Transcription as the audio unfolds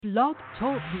Blog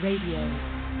Talk Radio.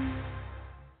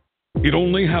 It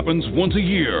only happens once a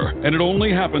year, and it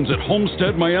only happens at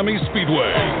Homestead Miami Speedway.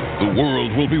 The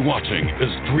world will be watching as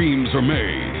dreams are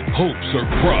made, hopes are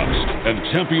crushed,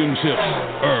 and championships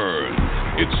earned.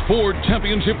 It's Ford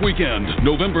Championship Weekend,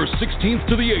 November 16th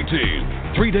to the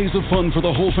 18th. 3 days of fun for the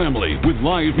whole family with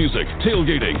live music,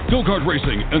 tailgating, go-kart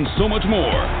racing, and so much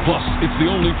more. Plus, it's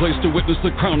the only place to witness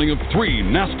the crowning of 3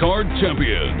 NASCAR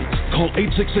champions. Call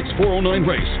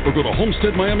 866-409-RACE or go to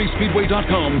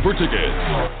HomesteadMiamiSpeedway.com for tickets.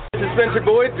 This is Spencer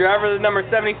Boyd, driver of the number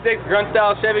 76 Grunt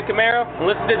Style Chevy Camaro, and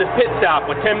listen to the Pit Stop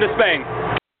with Tim Disspain.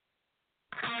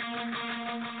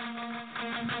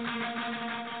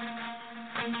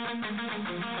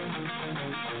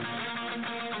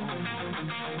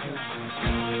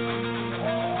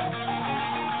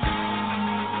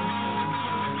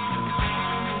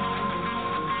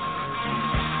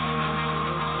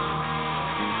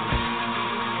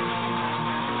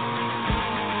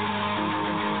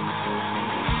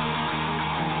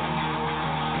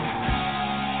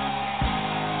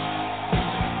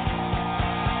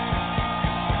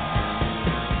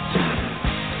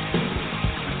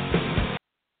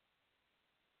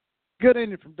 Good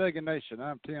evening from Duggan Nation.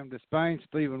 I'm Tim Disspain.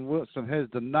 Stephen Wilson has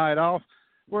the night off.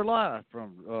 We're live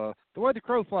from the way the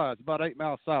crow flies, about 8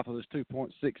 miles south of this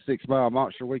 2.66 mile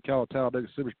monster we call Talladega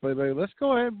Super Speedway. Let's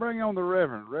go ahead and bring on the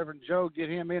Reverend Joe. Get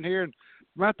him in here and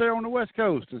right there on the West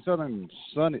Coast in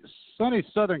sunny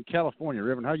Southern California.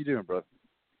 Reverend, how you doing, brother?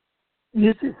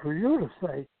 Easy for you to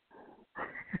say.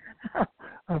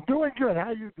 I'm doing good.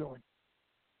 How you doing?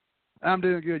 I'm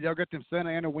doing good. Y'all got them Santa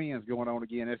Ana winds going on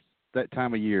again. It's that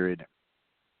time of year, isn't it?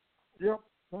 Yep,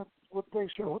 that's what they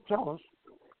tell us.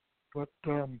 But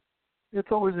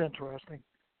it's always interesting.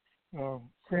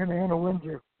 Santa Ana winds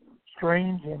are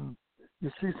strange, and you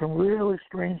see some really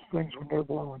strange things when they're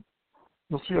blowing.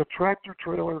 You'll see a tractor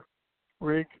trailer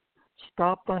rig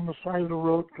stopped on the side of the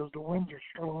road because the winds are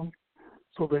strong,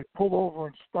 so they pull over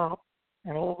and stop,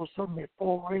 and all of a sudden they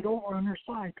fall right over on their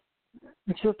side.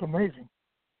 It's just amazing.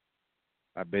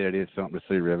 I bet it is something to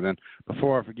see, Reverend.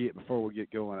 Before I forget, before we get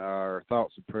going, our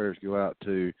thoughts and prayers go out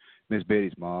to Miss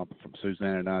Betty's mom from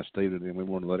Susanna and I, Stephen, and we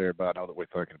want to let everybody know that we're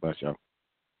thinking about y'all.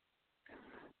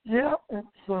 Yeah, it's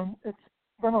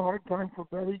been a hard time for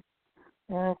Betty,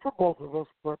 for both of us,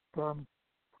 but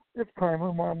it's time.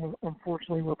 Her mom,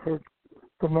 unfortunately, with her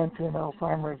dementia and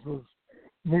Alzheimer's,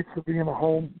 needs to be in a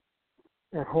home.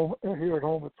 Here at home,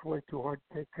 it's way too hard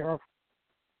to take care of.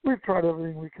 We've tried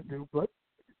everything we could do, but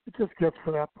it just gets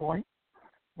to that point.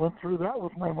 Went through that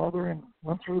with my mother and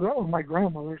went through that with my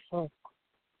grandmother, so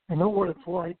I know what it's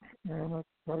like. And I've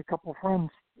got a couple of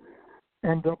friends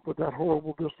end up with that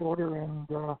horrible disorder and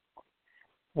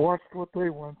watched what they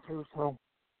went through. So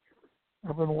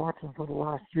I've been watching for the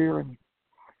last year and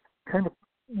kind of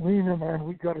leaning on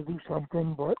we got to do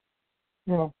something. But,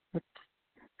 it's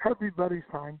had to be Betty's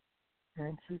time.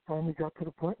 And she finally got to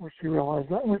the point where she realized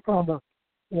that. And we found a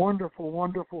wonderful,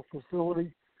 wonderful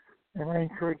facility. And I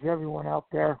encourage everyone out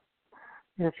there,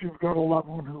 if you've got a loved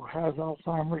one who has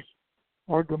Alzheimer's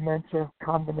or dementia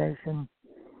combination,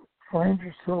 find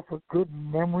yourself a good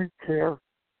memory care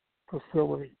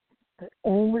facility that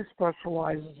only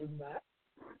specializes in that.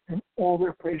 And all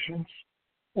their patients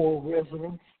or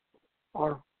residents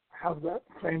have that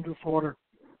same disorder,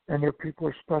 and their people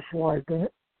are specialized in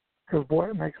it, because, boy,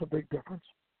 it makes a big difference.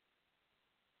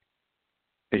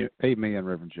 Amen,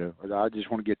 Reverend Joe. I just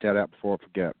want to get that out before I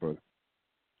forget, brother.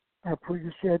 I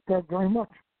appreciate that very much.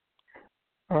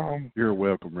 You're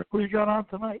welcome, Reverend. Who you got on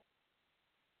tonight?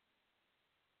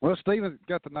 Well, Stephen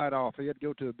got the night off. He had to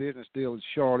go to a business deal in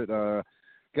Charlotte.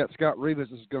 Got Scott Rivas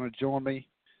is going to join me,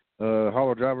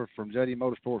 hauler driver from JD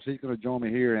Motorsports. He's going to join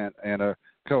me here and a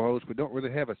co-host. We don't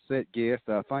really have a set guest.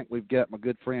 I think we've got my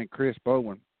good friend Chris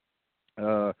Bowen.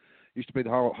 Used to be the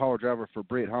hauler driver for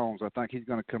Brett Holmes. I think he's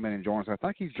going to come in and join us. I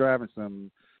think he's driving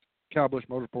some Kyle Busch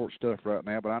Motorsports stuff right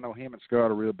now, but I know him and Scott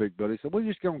are real big buddies. So we're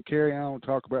just going to carry on and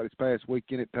talk about this past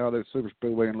weekend at Talladega Super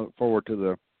Speedway and look forward to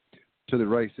the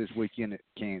race this weekend at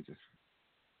Kansas.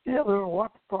 Yeah, there's a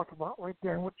lot to talk about right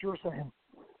there and what you're saying.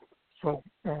 So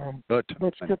let's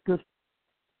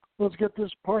get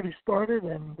this party started,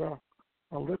 and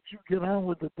I'll let you get on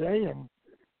with the day. And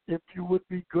if you would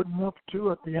be good enough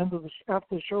to, at the end of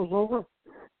after the show's over,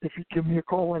 if you give me a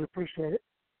call, I'd appreciate it.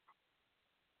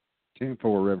 10-4,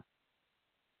 Reverend.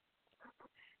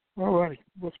 All righty,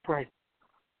 let's pray.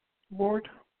 Lord,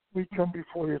 we come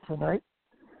before you tonight,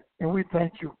 and we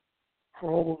thank you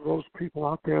for all of those people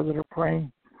out there that are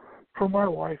praying for my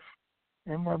wife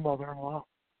and my mother-in-law,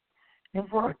 and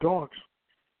for our dogs.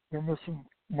 They're missing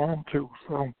Mom, too.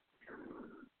 So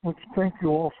We thank you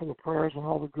all for the prayers and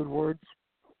all the good words.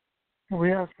 And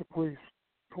we ask you, please,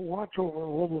 to watch over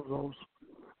all of those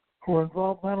who are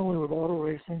involved not only with auto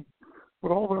racing, but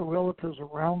all their relatives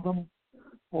around them,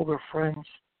 all their friends,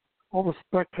 all the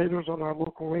spectators at our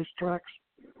local racetracks,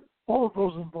 all of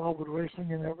those involved with racing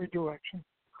in every direction.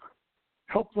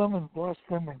 Help them and bless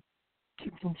them and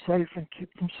keep them safe and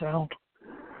keep them sound.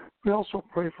 We also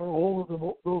pray for all of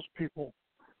those people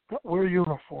that wear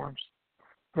uniforms,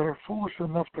 that are foolish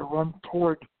enough to run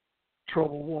toward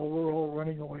trouble while we're all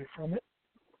running away from it.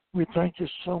 We thank you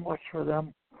so much for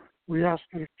them. We ask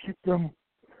you to keep them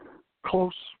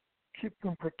close, keep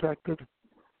them protected,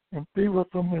 and be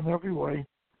with them in every way.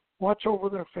 Watch over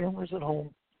their families at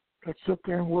home that sit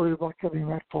there and worry about getting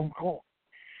that phone call.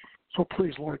 So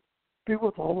please, Lord, be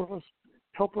with all of us.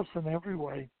 Help us in every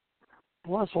way.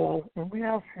 Bless all. And we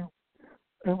ask you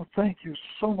and thank you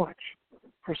so much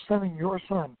for sending your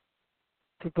Son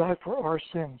to die for our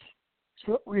sins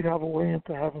so that we'd have a way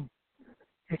into heaven.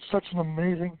 It's such an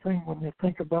amazing thing when you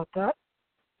think about that.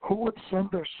 Who would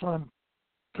send their Son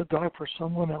to die for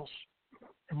someone else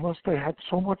unless they had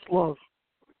so much love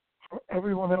for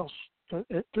everyone else that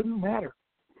it didn't matter?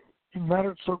 It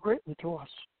mattered so greatly to us.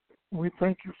 And we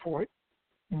thank you for it.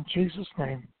 In Jesus'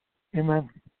 name, amen.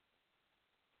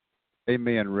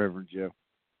 Amen, Reverend Joe.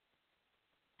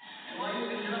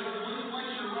 Ladies and gentlemen, please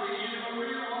place your right hand over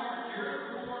your heart. Here to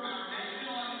perform our next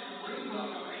selection, please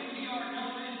welcome ATR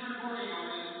television recording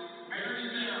artist, Mary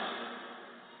Sarah.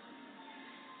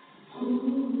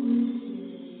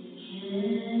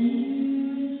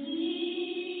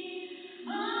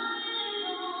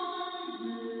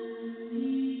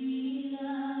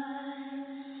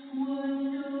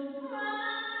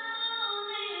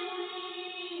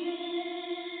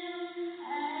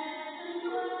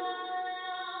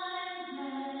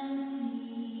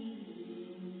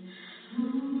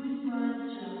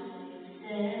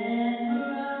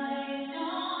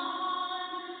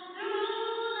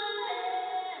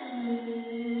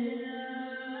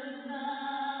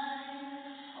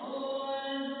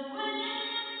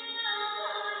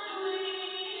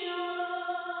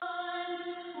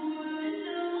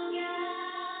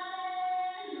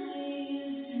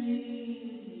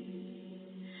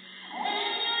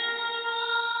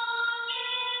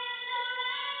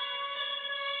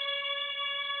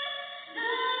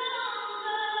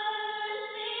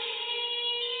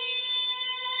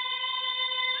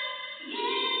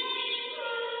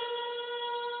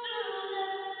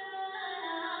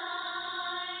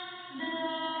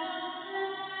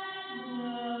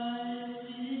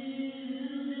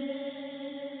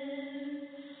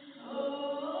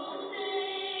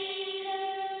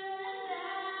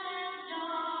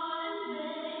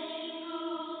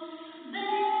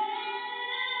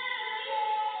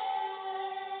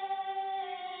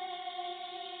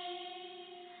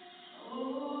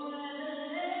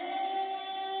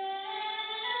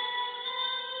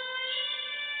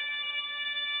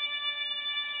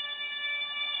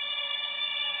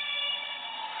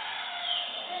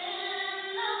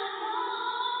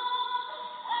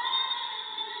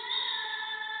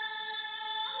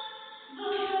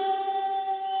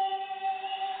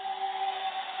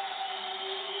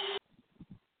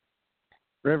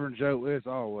 Reverend Joe, as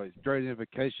always, great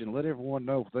invocation. Let everyone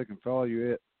know if they can follow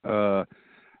you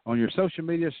on your social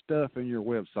media stuff and your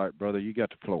website, brother. You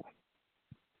got the floor.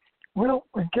 Well,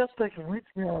 I guess they can reach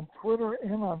me on Twitter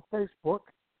and on Facebook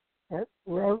at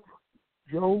Rev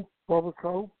Joe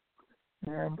Bubico,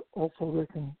 and also they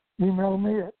can email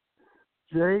me at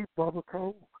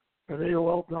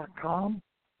jbubico@aol.com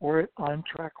or at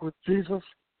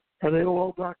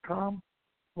ontrackwithjesus@aol.com.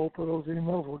 Both of those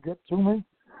emails will get to me.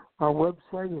 Our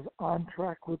website is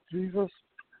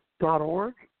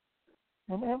ontrackwithjesus.org.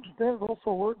 And Amsterdam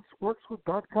also works with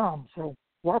 .com. So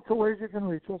lots of ways you can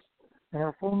reach us. And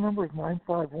our phone number is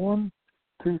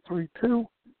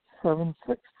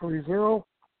 951-232-7630.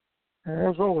 And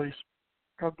as always,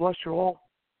 God bless you all.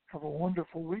 Have a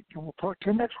wonderful week, and we'll talk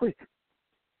to you next week.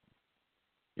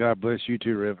 God bless you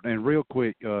too, Reverend. And real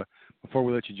quick, before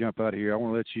we let you jump out of here, I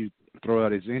want to let you throw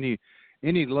out, is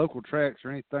any local tracks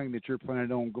or anything that you're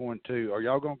planning on going to? Are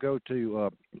y'all going to go to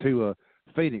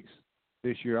Phoenix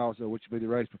this year also, which will be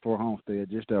the race before Homestead?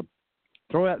 Just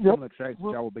throw out some of the tracks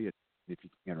that y'all will be at, if you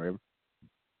can, Reverend.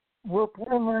 We're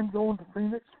planning on going to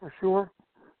Phoenix for sure.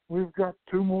 We've got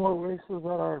 2 more races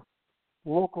at our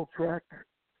local track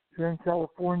here in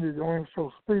California, the Orange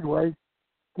Show Speedway.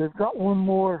 They've got one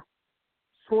more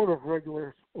sort of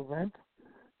regular event,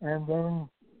 and then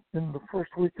in the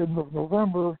first weekend of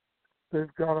November,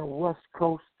 they've got a West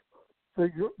Coast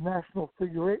National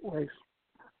Figure 8 race,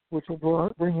 which will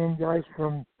bring in guys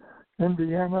from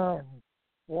Indiana and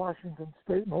Washington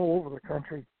State and all over the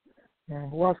country.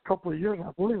 And the last couple of years,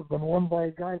 I believe, have been won by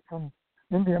a guy from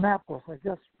Indianapolis. I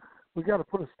guess we got to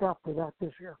put a stop to that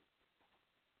this year.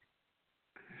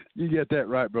 You get that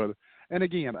right, brother. And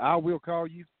again, I will call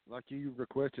you like you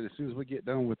requested as soon as we get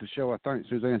done with the show. I think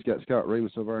Suzanne's got Scott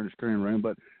Rivas over in the screen room.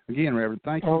 But again, Reverend,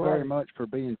 thank you very much for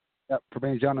being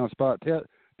Johnny on the spot. Tell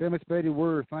Miss Betty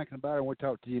we're thinking about it, and we'll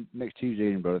talk to you next Tuesday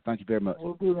evening, brother. Thank you very much.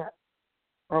 We'll do that.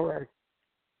 All right.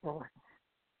 All right.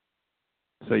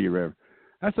 See you, Reverend.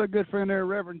 That's a good friend there,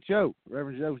 Reverend Joe.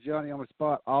 Reverend Joe's Johnny on the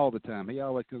spot all the time. He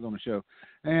always comes on the show.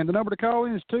 And the number to call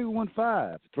in is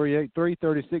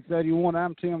 215-383-3681.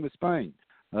 I'm Tim Disspain.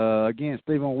 Again,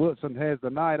 Stephen Wilson has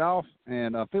the night off.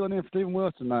 And filling in for Stephen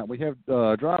Wilson tonight, we have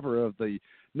driver of the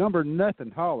number nothing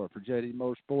hauler for JD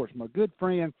Motorsports, my good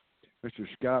friend, Mr.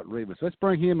 Scott Rivas. Let's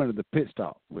bring him into the pit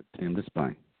stop with Tim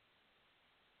Disspain.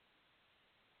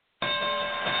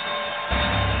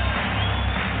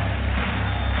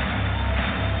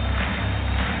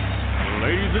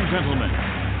 Ladies and gentlemen,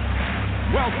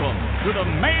 welcome to the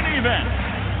main event.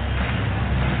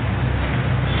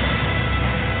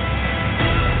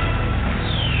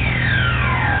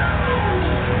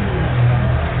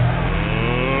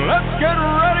 Let's get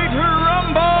ready to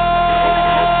rumble!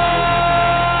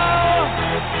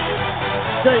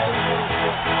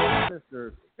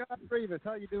 Mr. Scott Rivas,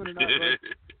 how you doing tonight, brother?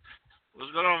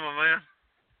 What's going on, my man?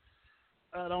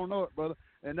 I don't know it, brother.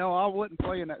 And no, I wasn't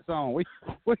playing that song. We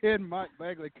had Mike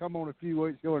Bagley come on a few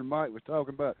weeks ago, and Mike was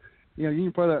talking about, you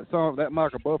can play that song, that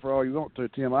Michael Buffer, all you want to,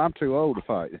 Tim. I'm too old to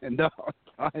fight. And no,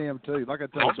 I am too. Like I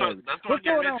told you. That's what I'm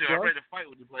getting into. I'm ready to fight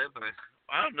when you play that thing.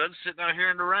 I'm just sitting out here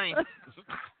in the rain.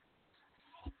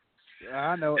 Yeah,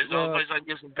 I know. It's the only place I can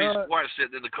get some peace and quiet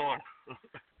sitting in the car.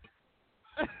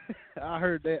 I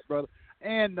heard that, brother.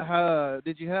 And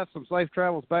did you have some safe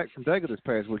travels back from Dega this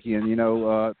past weekend?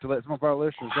 To let some of our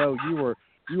listeners know,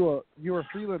 you were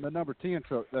feeling the number 10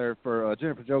 truck there for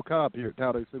Jennifer Jo Cobb here at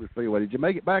Talladega Super Speedway. Did you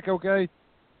make it back okay?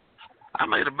 I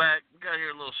made it back. We got here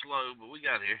a little slow, but we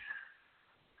got here.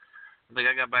 I think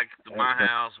I got back to my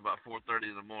house about 4:30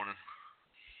 in the morning.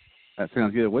 That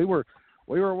sounds good. We were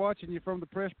watching you from the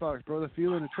press box, brother,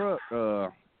 fueling the truck.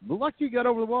 Looked like you got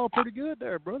over the wall pretty good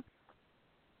there, brother.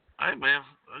 Hey, man,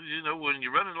 when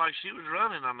you're running like she was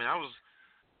running, I mean,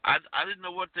 I didn't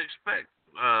know what to expect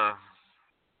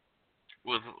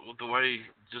with the way,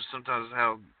 just sometimes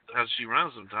how she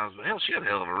runs sometimes. But hell, she had a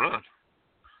hell of a run.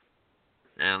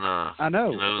 And I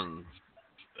know. And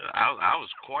I was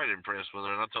quite impressed with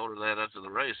her, and I told her that after the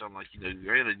race. I'm like,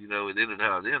 granted, it ended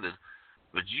how it ended,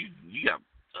 but you got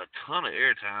a ton of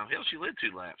airtime. Hell, she led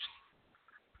 2 laps.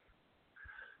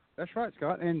 That's right,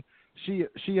 Scott. And she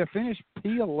finished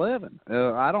P11.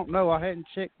 I don't know. I hadn't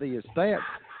checked the stats.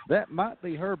 That might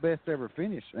be her best ever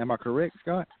finish. Am I correct,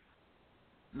 Scott?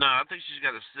 No, I think she's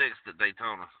got a 6th at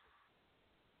Daytona.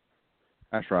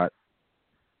 That's right.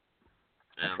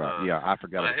 And, that's right. Yeah, I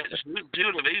forgot. She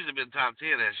would have easily been top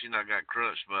 10 had she not got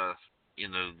crushed by,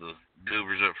 the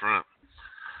goobers up front.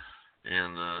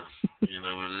 And, it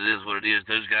is what it is.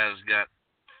 Those guys got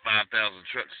 5,000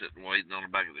 trucks sitting waiting on the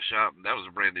back of the shop, and that was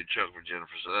a brand new truck for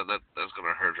Jennifer, so that's going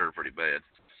to hurt her pretty bad.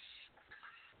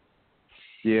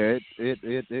 Yeah,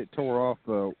 it tore off.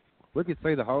 We could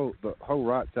see the whole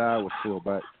right side was pulled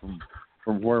back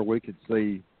from where we could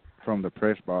see from the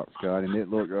press box, Scott, and it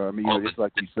looked. Just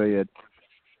like you said.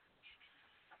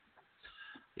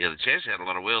 Yeah, the chassis had a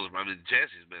lot of wheels. I mean, the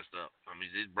chassis is messed up. I mean,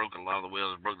 it broke a lot of the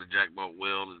wheels. It broke the jack bolt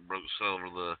wheel. It broke some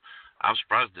of the. I'm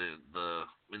surprised the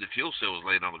fuel cell was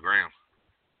laying on the ground.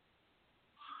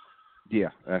 Yeah,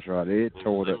 that's right. It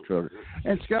tore it up, truck.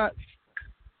 And Scott,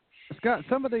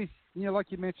 some of these,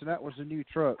 like you mentioned, that was a new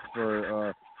truck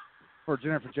for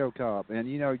Jennifer Jo Cobb,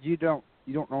 and you don't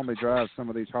normally drive some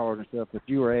of these haulers and stuff. If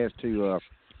you were asked to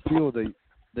fuel the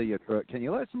truck, can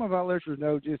you let some of our listeners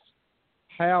know just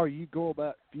how you go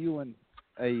about fueling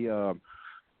a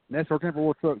NASCAR Camping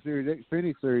World Truck Series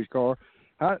Xfinity Series car?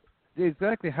 How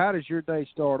does your day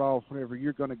start off whenever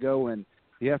you're going to go and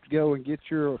you have to go and get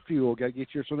your fuel, got to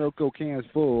get your Sunoco cans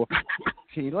full?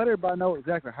 Can you let everybody know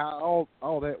exactly how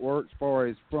all that works, as far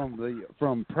as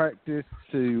from practice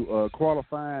to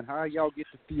qualifying, how y'all get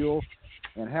the fuel,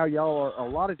 and how y'all are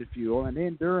allotted to fuel, and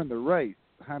then during the race,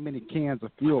 how many cans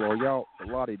of fuel are y'all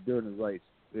allotted during the race?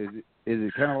 Is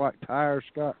it kind of like tires,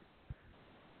 Scott?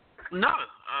 No.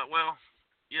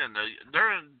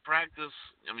 During practice,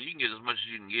 I mean, you can get as much as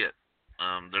you can get.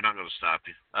 They're not going to stop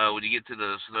you. When you get to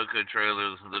the Sunoco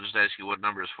trailer, they'll just ask you what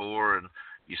number it's for, and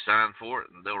you sign for it,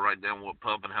 and they'll write down what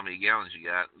pump and how many gallons you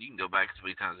got. You can go back as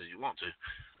many times as you want to.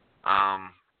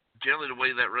 Generally, the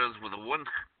way that runs with a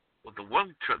with the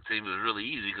one truck team, it was really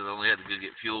easy because I only had to go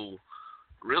get fuel.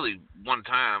 Really, one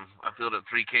time I filled up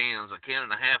 3 cans, a can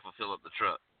and a half will fill up the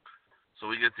truck. So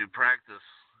we go through practice,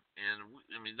 and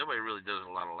nobody really does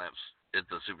a lot of laps at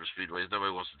the super speedways.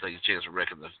 Nobody wants to take a chance of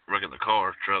wrecking the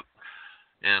truck.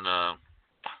 And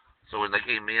so when they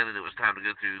came in and it was time to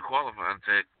go through qualifying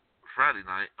tech Friday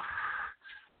night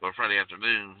or Friday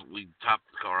afternoon, we topped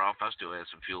the car off. I still had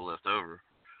some fuel left over,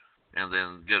 and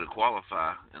then go to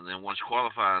qualify. And then once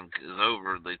qualifying is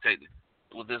over, they take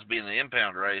with this being the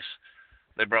impound race.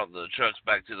 They brought the trucks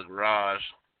back to the garage.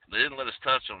 They didn't let us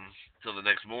touch them till the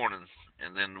next morning,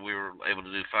 and then we were able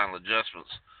to do final adjustments.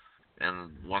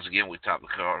 And once again, we topped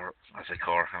the car. I say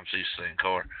car. I'm so used to saying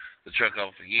car. The truck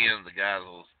off again. The guys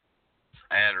will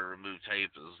add or remove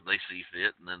tape as they see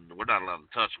fit, and then we're not allowed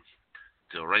to touch them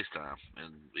till race time.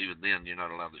 And even then, you're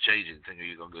not allowed to change anything, or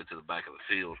you're going to go to the back of the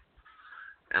field.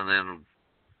 And then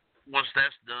once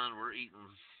that's done, we're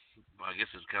eating. I guess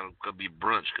it's kind of could be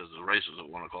brunch because the race was at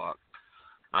 1 o'clock.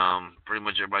 Pretty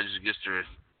much everybody just gets their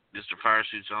fire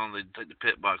suits on. They take the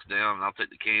pit box down, and I'll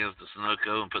take the cans to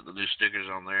Sunoco and put the new stickers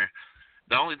on there.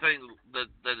 The only thing that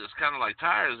is kind of like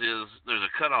tires is there's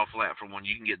a cutoff lap from when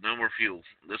you can get no more fuel.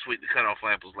 This week the cutoff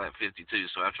lap was lap 52,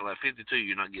 so after lap 52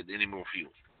 you're not getting any more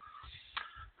fuel.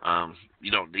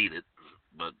 You don't need it,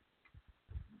 but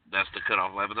that's the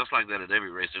cutoff lap. But that's like that at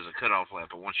every race. There's a cutoff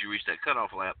lap, and once you reach that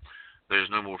cutoff lap, there's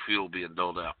no more fuel being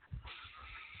doled out.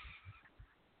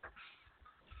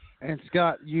 And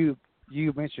Scott, you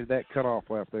mentioned that cutoff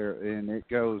lap there, and it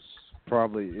goes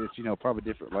probably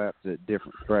different laps at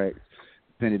different tracks,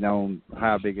 depending on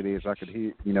how big it is. I could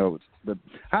hear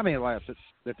how many laps that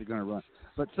they're going to run.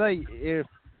 But say if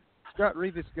Scott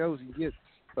Rivas goes and gets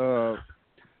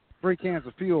 3 cans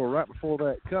of fuel right before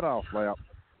that cutoff lap,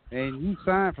 and you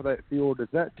sign for that fuel, does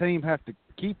that team have to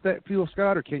keep that fuel,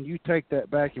 Scott, or can you take that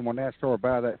back and when NASCAR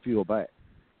buy that fuel back?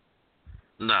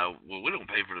 No, well, we don't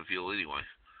pay for the fuel anyway.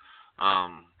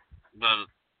 But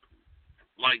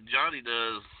like Johnny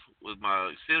does with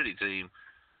my Xfinity team,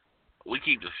 we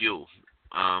keep the fuel.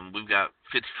 We've got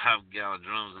 55-gallon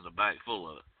drums in the back full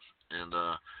of it, and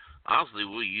honestly,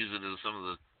 we use it in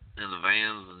in the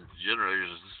vans and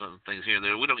generators and some things here and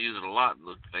there. We don't use it a lot in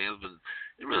the vans, but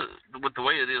it really, with the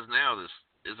way it is now,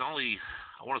 it's only,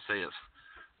 I want to say it's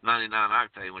 99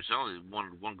 octane, which is only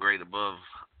one grade above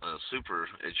super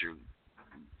at your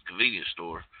convenience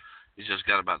store. It's just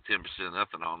got about 10%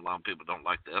 ethanol, and a lot of people don't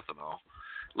like the ethanol.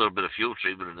 A little bit of fuel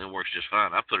treatment, and it works just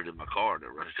fine. I put it in my car, and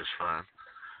it runs just fine.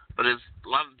 But it's a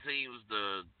lot of the teams,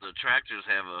 the tractors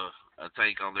have a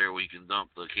tank on there where you can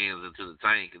dump the cans into the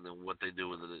tank, and then what they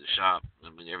do with it in the shop,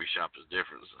 every shop is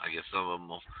different. I guess some of them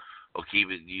will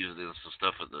keep it and use it in some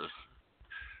stuff for the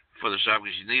shop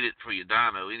because you need it for your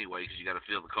dyno anyway because you got to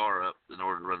fill the car up in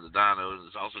order to run the dyno, and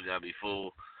it's also got to be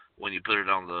full when you put it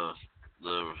on the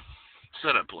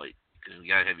setup plate. Because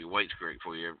you got to have your weights correct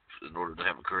for you in order to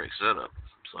have a correct setup.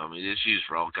 So, it's used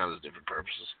for all kinds of different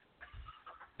purposes.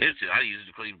 I use it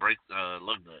to clean brake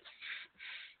lug nuts.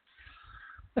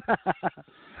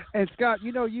 And, Scott,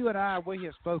 you and I, we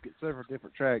have spoke at several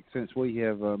different tracks since we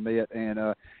have met.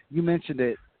 And you mentioned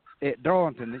that at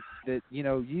Darlington that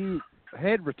you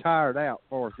had retired out as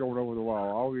far as going over the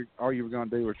wall. All you were going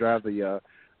to do was drive the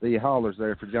haulers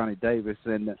there for Johnny Davis.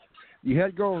 And you had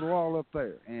to go over the wall up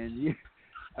there. And you...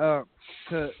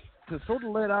 To sort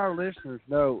of let our listeners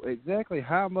know exactly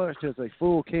how much does a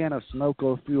full can of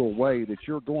Sunoco fuel weigh that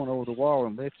you're going over the wall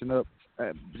and lifting up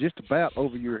just about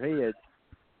over your head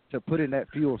to put in that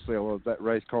fuel cell of that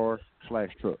race car /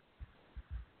 truck?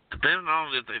 Depending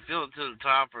on if they fill it to the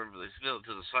top or if they fill it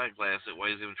to the sight glass, it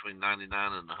weighs in between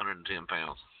 99 and 110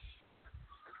 pounds.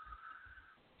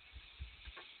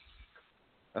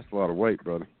 That's a lot of weight,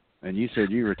 brother. And you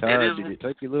said you retired. Did it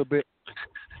take you a little bit?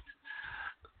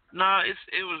 No,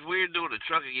 it was weird doing the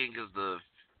truck again because the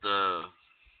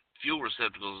fuel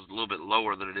receptacle is a little bit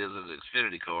lower than it is in the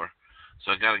Xfinity car.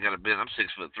 So I got to bend. I'm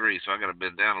 6'3", so I got to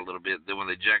bend down a little bit. Then when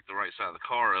they jack the right side of the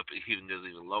car up, it even goes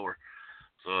even lower.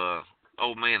 So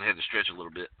old man had to stretch a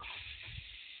little bit.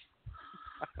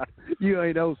 You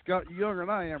ain't old, Scott. You're younger than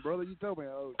I am, brother. You told me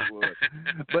how old you was.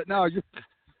 But no, you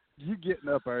getting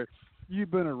up there.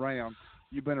 You've been around.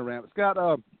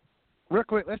 Scott, real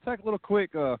quick, let's take a little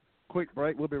quick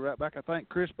break. We'll be right back. I think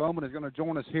Chris Bowman is going to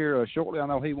join us here shortly. I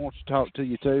know he wants to talk to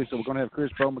you too, so we're going to have Chris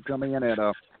Bowman come in.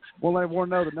 And we'll let everyone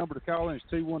know the number to call in is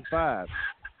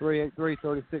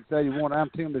 215-383-3681. I'm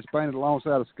Tim Disspain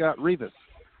alongside of Scott Rivas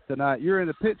tonight. You're in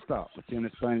the pit stop with Tim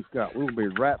Disspain and Scott. We'll be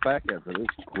right back after this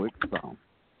quick song.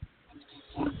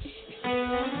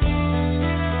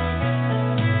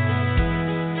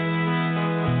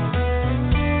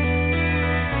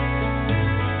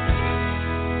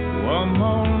 One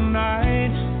more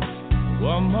night,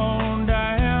 one more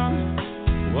down,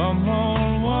 one more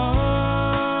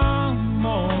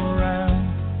round.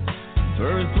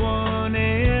 First one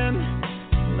in,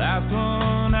 last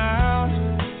one out.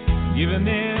 Giving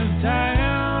this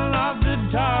town lots to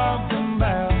talk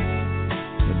about,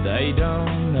 but they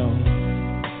don't know,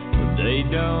 they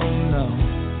don't know.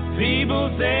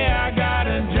 People say I got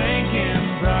a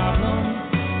drinking problem.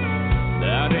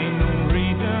 That ain't no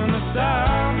reason to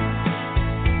stop.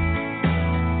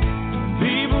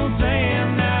 People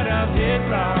saying that I've hit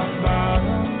rock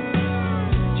bottom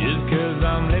just 'cause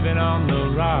I'm living on the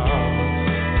rocks.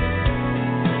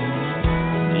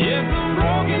 It's a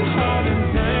broken heart and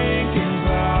thinking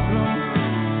problem.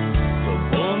 So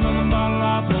pull another bottle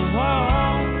off the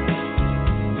wall.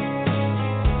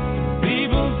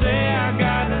 People say I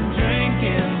got a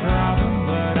drinking problem,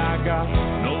 but I got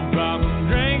no problem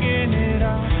drinking it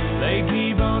all. They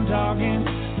keep on talking,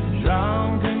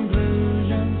 drawing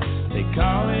conclusions. They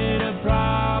call it a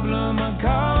problem, I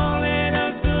call it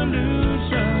a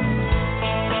solution.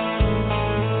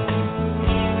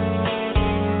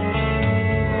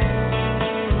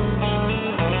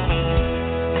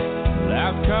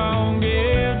 Life call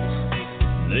gifts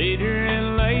later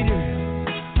and later.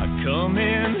 I come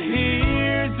in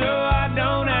here so I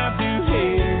don't have to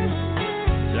hear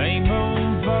same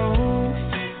old folks,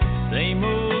 same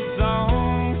old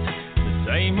songs, the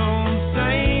same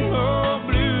old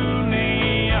blue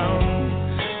neon,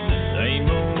 the same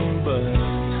old buzz.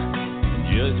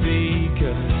 Just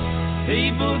because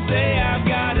people say I've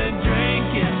got a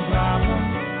drinking problem,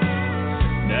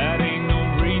 that ain't no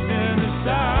reason to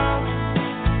stop.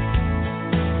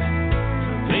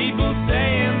 People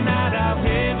saying that I've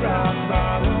hit rock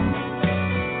bottom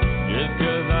just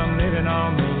 'cause I'm living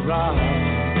on the rock.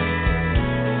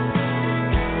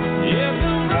 It's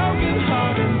a broken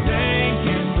heart and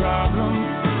thinking problem.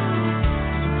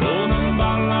 Pull the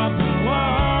bottle off the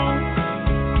wall.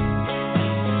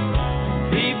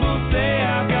 People say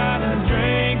I got a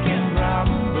drinking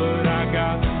problem, but I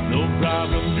got no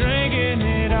problem drinking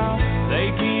it all.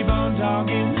 They keep on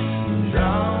talking,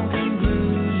 drawing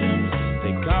conclusions.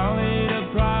 They call it a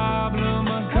problem, I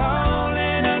call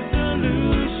it a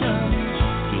solution.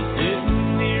 Just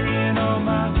sitting here in all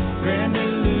my grand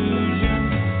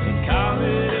illusions. They call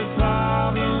it a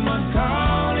problem, I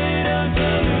call it a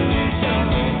solution.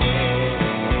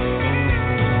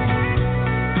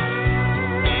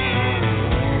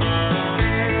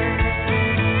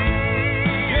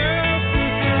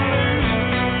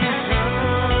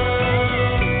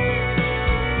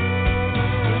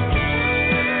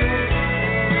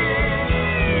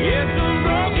 It's a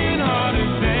broken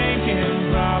hearted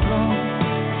thinking problem.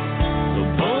 So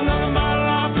pull another bottle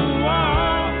off the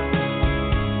wall.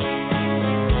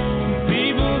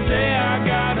 People say I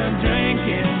got a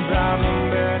drinking problem,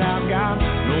 but I've got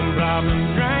no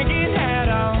problem drinking at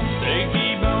all. They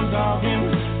keep on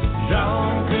talking,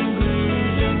 drawing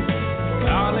conclusions.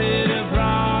 Call it a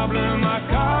problem, I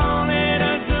call it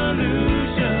a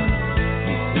solution.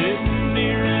 Sitting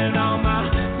here in all my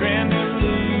grand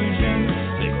illusions.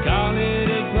 They call it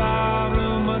a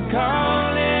problem, I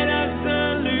call it a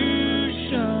solution.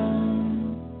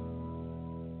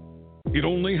 It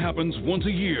only happens once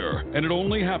a year, and it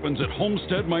only happens at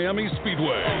Homestead Miami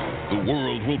Speedway. The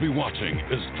world will be watching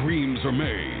as dreams are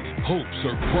made, hopes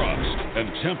are crushed,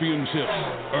 and championships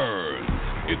earned.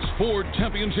 It's Ford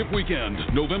Championship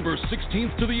Weekend, November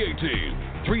 16th to the 18th.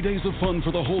 3 days of fun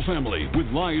for the whole family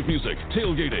with live music,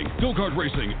 tailgating, go-kart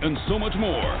racing, and so much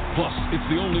more. Plus, it's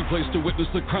the only place to witness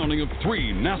the crowning of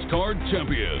 3 NASCAR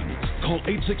champions. Call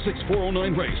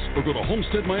 866-409-RACE or go to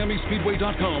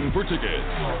HomesteadMiamiSpeedway.com for tickets.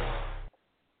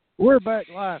 We're back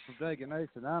live from Dagan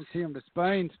Nation. I'm Tim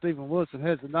Disspain. Stephen Wilson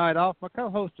has the night off. My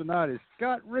co-host tonight is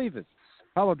Scott Rivas,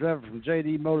 hollow driver from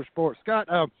JD Motorsports. Scott,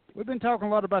 we've been talking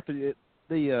a lot about the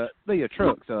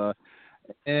trucks,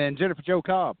 and Jennifer Jo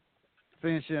Cobb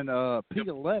finishing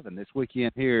P11 this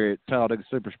weekend here at Talladega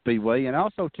Super Speedway, and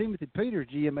also Timothy Peters,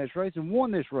 GMS Racing,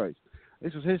 won this race.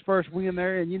 This was his first win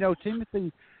there, and you know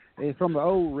Timothy is from the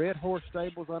old Red Horse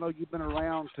stables. I know you've been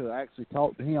around to actually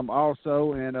talk to him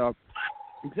also, and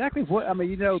exactly what I mean,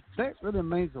 you know, that really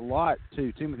means a lot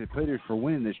to Timothy Peters for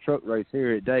winning this truck race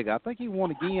here at Dega. I think he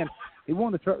won again. He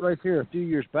won the truck race here a few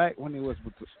years back when he was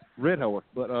with Red Horse,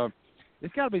 but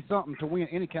it's got to be something to win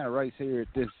any kind of race here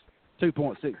at this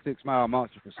 2.66 mile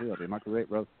monster facility. Am I correct,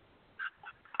 brother?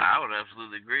 I would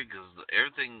absolutely agree because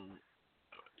everything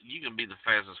you can be the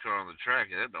fastest car on the track,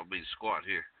 and that don't be squat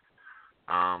here.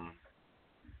 I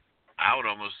would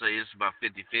almost say it's about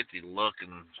 50-50 luck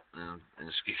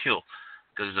and skill.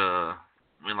 Because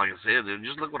I mean, like I said,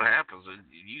 just look what happens.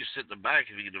 You sit in the back,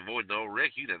 if you could avoid the old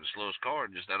wreck, you'd have the slowest car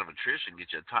and just out of attrition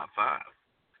get you a top 5.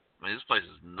 I mean, this place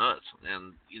is nuts.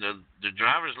 And, you know, a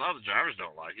lot of the drivers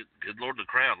don't like it. Good Lord, the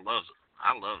crowd loves it.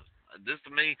 I love it. This,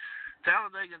 to me,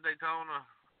 Talladega and Daytona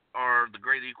are the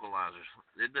great equalizers.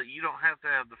 You don't have to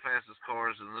have the fastest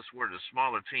cars, and this is where the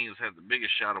smaller teams have the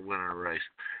biggest shot of winning a race.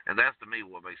 And that's, to me,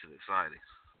 what makes it exciting.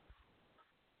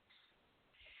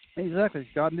 Exactly,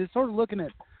 Scott. And it's sort of looking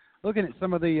at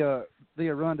some of the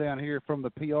rundown here from the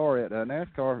PR at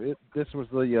NASCAR. This was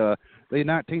the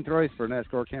 19th race for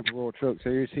NASCAR Camping World Truck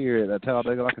Series here at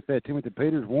Talladega. Like I said, Timothy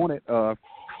Peters won it.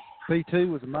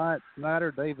 P2 was Mike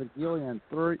Snyder, David Gillian,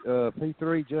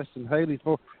 P3 Justin Haley.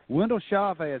 Wendell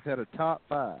Chavez had a top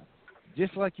 5.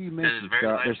 Just like you mentioned,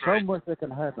 Scott, there's so much that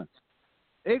can happen.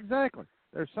 Exactly.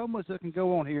 There's so much that can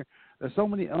go on here. There's so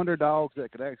many underdogs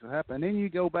that could actually happen. And then you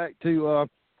go back to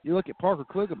you look at Parker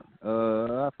Kligerman.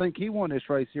 I think he won this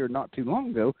race here not too long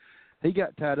ago. He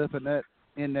got tied up in that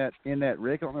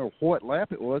wreck. I don't know what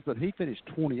lap it was, but he finished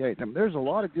 28th. I mean, there's a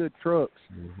lot of good trucks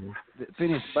that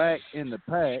finished back in the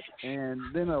pack, and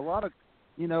then a lot of,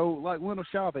 you know, like Wendell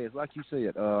Chavez, like you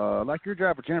said, like your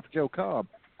driver Jennifer Jo Cobb.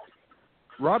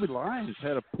 Robbie Lyons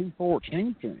had a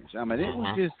P14 finish. I mean, it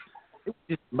was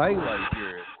just melee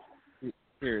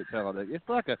here at Talladega.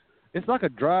 It's like a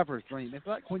driver's dream. It's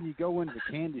like when you go into the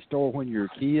candy store when you're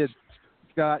a kid,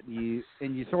 Scott, and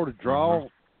you sort of draw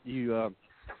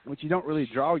which you don't really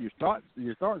draw your start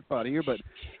spot here, but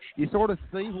you sort of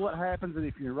see what happens, and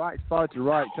if you're in the right spot at the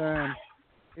right time,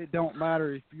 it don't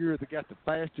matter if you're got the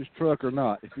fastest truck or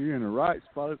not. If you're in the right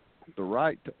spot at the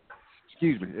right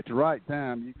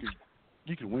time,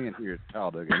 you can win here at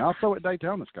Talladega, and also at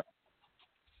Daytona, Scott.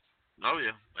 Oh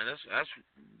yeah, and that's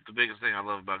the biggest thing I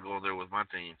love about going there with my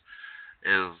team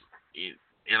is,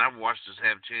 and I've watched us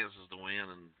have chances to win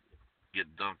and get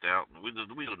dumped out. And we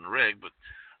didn't wreck, but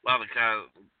a lot of the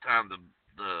time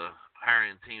the higher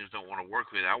end teams don't want to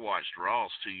work with it. I watched Ross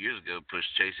 2 years ago push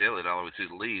Chase Elliott all the way to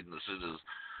the lead, and as soon as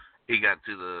he got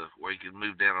to where he could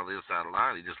move down on the other side of the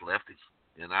line, he just left him.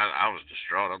 And I was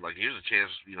distraught. I'm like, here's a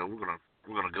chance, you know, we're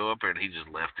gonna go up there, and he just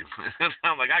left him.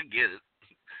 I'm like, I get it.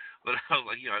 But I was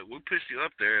like, you know, we pushed you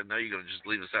up there, and now you're going to just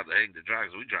leave us out to hang to dry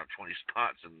because we dropped 20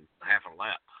 spots in half a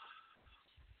lap.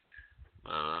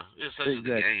 It's such a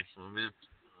game. I mean,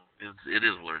 it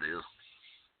is what it is.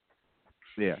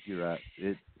 Yeah, you're right.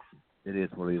 It is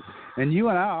what it is. And you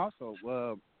and I also,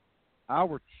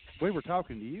 we were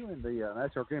talking to you in the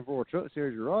NASCAR Camping World Truck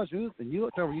Series garage, and you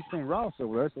looked over, you seen Ross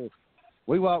over there, so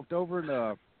we walked over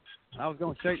and I was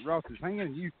going to shake Ross's hand,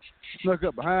 and you snuck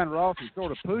up behind Ross and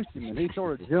sort of pushed him, and he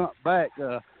sort of jumped back.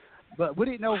 But I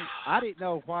didn't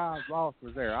know why Ross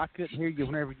was there. I couldn't hear you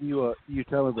whenever you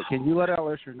tell me, but can you let our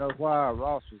listeners know why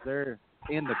Ross was there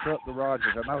in the truck garage?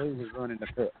 I know he was running the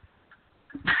Cup.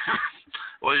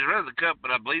 Well, he's running the Cup,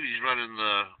 but I believe he's running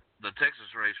the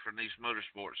Texas race for Nice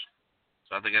Motorsports.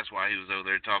 So I think that's why he was over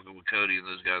there talking with Cody and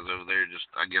those guys over there, just,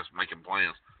 I guess, making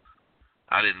plans.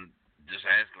 I didn't just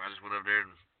ask him. I just went over there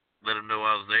and let him know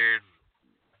I was there.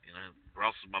 You know,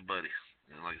 Ross is my buddy.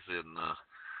 And like I said,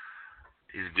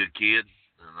 he's a good kid.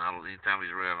 And anytime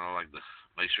he's around, I like to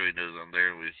make sure he knows I'm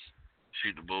there. We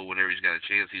shoot the bull whenever he's got a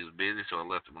chance. He was busy, so I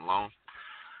left him alone.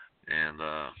 And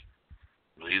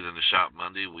he was in the shop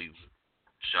Monday. We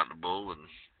shot the bull and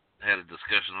had a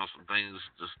discussion on some things,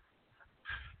 just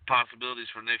possibilities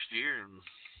for next year. And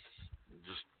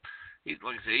just,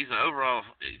 like I said, he's an overall,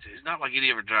 he's not like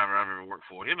any other driver I've ever worked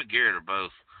for. Him and Garrett are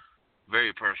both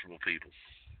very personable people,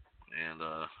 and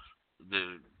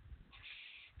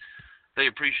they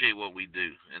appreciate what we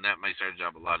do, and that makes our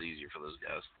job a lot easier for those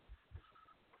guys.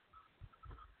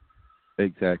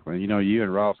 Exactly. You know, you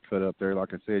and Ross cut up there.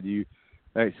 Like I said, you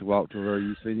actually walked over.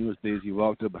 You seen he was busy. You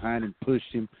walked up behind him,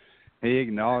 pushed him. He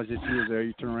acknowledged that you was there.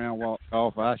 You turned around, walked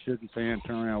off. I shook his hand,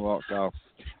 turned around, walked off.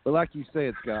 But like you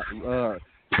said, Scott,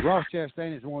 Ross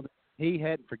Chastain is one. He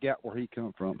hadn't forgot where he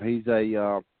come from. He's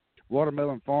a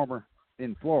watermelon farmer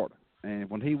in Florida, and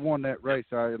when he won that race,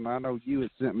 I know you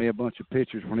had sent me a bunch of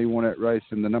pictures when he won that race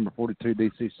in the number 42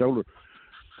 DC Solar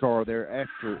car there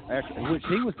after which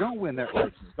he was going to win that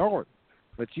race to start,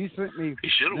 but you sent me them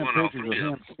pictures of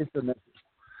him kissing that.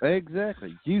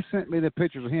 Exactly, you sent me the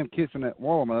pictures of him kissing that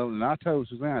watermelon, and I told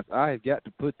Suzanne, I have got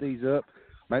to put these up,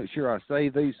 make sure I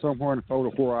save these somewhere in the photo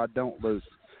where I don't lose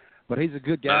them. But he's a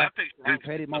good guy. We've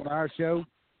had him on our show.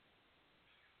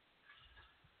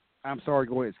 I'm sorry,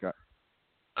 go ahead, Scott.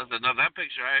 I said, no, that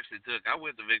picture I actually took. I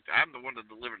went to Victor. I'm the one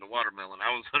that delivered the watermelon.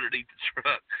 I was underneath the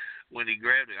truck when he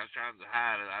grabbed it. I was trying to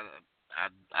hide it.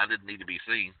 I didn't need to be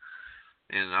seen.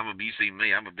 And you see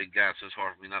me, I'm a big guy, so it's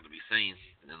hard for me not to be seen.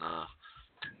 And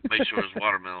make sure his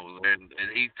watermelon was there.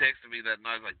 And he texted me that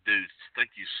night like, dude, thank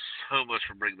you so much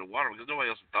for bringing the watermelon, because nobody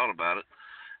else had thought about it.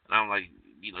 And I'm like,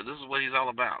 this is what he's all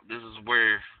about. This is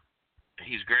where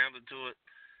he's grounded to it.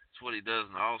 It's what he does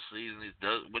in the off season. He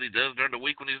does what he does during the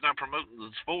week when he's not promoting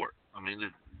the sport. I mean,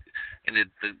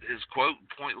 his quote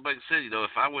point blank said,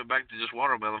 if I went back to just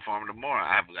watermelon farming tomorrow,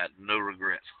 I've got no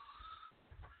regrets.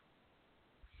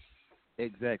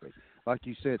 Exactly. Like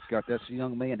you said, Scott, that's a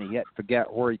young man. He hadn't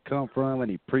forgot where he come from, and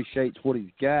he appreciates what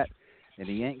he's got, and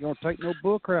he ain't going to take no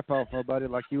bull crap off nobody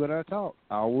like you and I talk.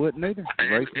 I wouldn't either.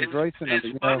 Racing is racing. It's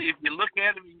funny. If you look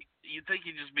at him, you think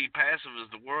he'd just be passive as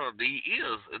the world. He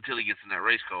is until he gets in that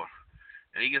race car.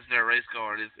 And he gets in that race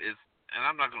car, and and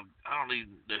I don't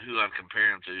even know who I'd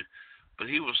compare him to, but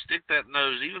he will stick that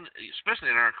nose, especially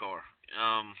in our car.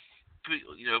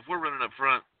 If we're running up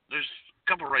front, there's a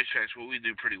couple of racetracks where we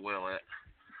do pretty well at.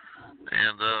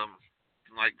 And,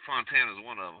 like Fontana is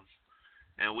one of them.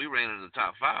 And we ran in the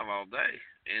top 5 all day.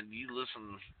 And you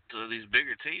listen to these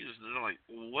bigger teams, and they're like,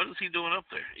 what is he doing up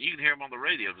there? You can hear him on the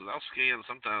radio, because I'll scan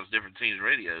sometimes different teams'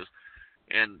 radios.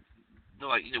 And they're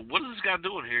like, what is this guy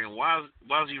doing here? And why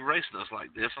is he racing us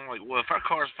like this? I'm like, well, if our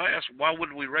car's fast, why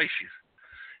wouldn't we race you?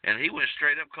 And he went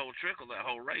straight up cold trickle that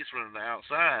whole race running the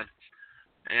outside.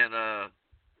 And,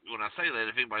 when I say that,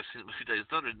 if anybody's seen Two Days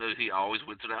Thunder, knows he always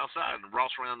went to the outside. And Ross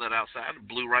ran that outside and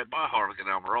blew right by Harvick and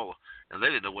Almirola. And they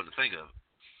didn't know what to think of it.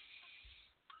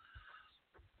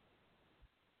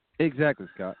 Exactly,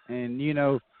 Scott. And,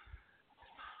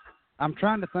 I'm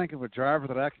trying to think of a driver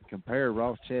that I can compare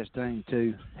Ross Chastain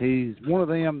to. He's one of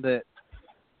them that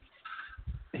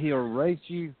he'll race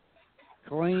you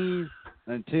clean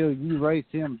until you race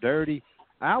him dirty.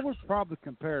 I would probably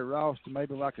compare Ross to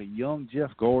maybe like a young Jeff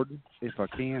Gordon, if I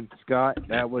can, Scott.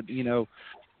 That would,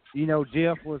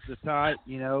 Jeff was the type,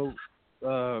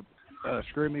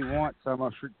 screw me once, I'm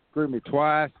going to screw me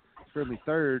twice, screw me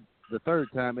the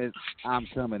third time I'm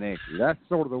coming at you. That's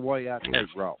sort of the way I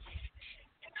take Ross.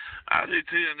 I do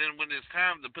too, and then when it's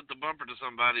time to put the bumper to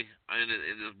somebody, and it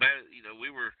is bad, we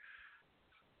were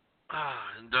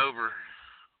in Dover,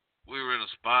 we were in a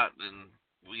spot, and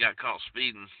we got caught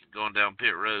speeding going down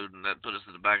pit road, and that put us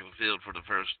in the back of the field for the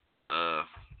first,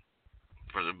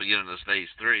 for the beginning of stage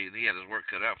 3, and he had his work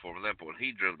cut out for him at that point.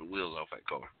 He drove the wheels off that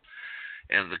car.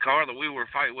 And the car that we were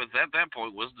fighting with at that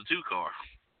point was the 2 car.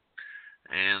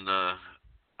 And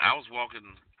I was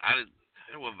walking,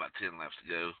 there was about 10 laps to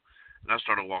go, and I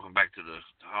started walking back to the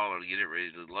hauler to get it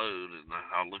ready to load, and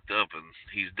I looked up, and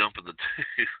he's dumping the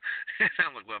 2. And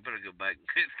I'm like, well, I better go back,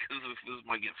 because this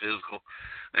might get physical.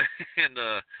 And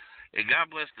God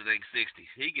bless the dang 60.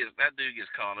 That dude gets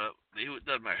caught up. It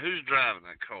doesn't matter who's driving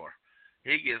that car.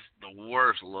 He gets the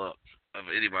worst luck of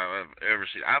anybody I've ever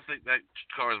seen. I think that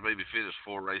car has maybe finished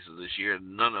 4 races this year,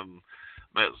 and none of them,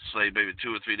 let's say maybe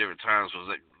 2 or 3 different times,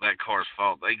 was that car's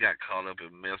fault. They got caught up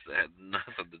in mess that had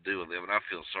nothing to do with them, and I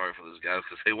feel sorry for those guys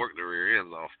because they worked their rear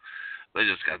ends off. They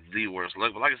just got the worst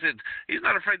luck. But like I said, he's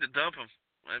not afraid to dump them.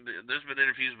 And there's been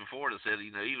interviews before that said,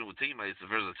 even with teammates, if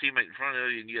there's a teammate in front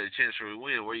of you and you got a chance to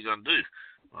win, what are you going to do?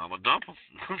 Well, I'm going to dump them.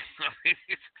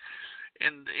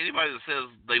 And anybody that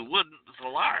says they wouldn't is a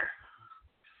liar.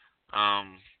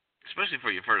 Especially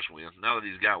for your first win. Now that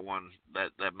he's got one,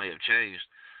 that may have changed.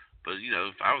 But,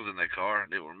 if I was in that car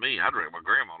and it were me, I'd wreck my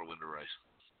grandma to win the race.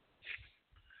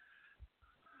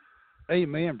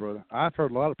 Amen, brother. I've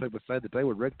heard a lot of people say that they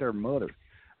would wreck their mother.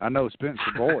 I know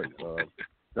Spencer Boyd,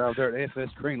 out there at FS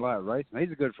Green Light Racing.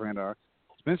 He's a good friend of ours.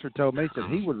 Spencer told me that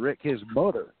he would wreck his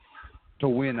mother to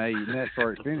win a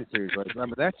NASCAR Xfinity Series race. I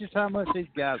mean, that's just how much these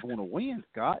guys want to win,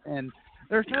 Scott. And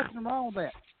there's nothing wrong with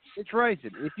that. It's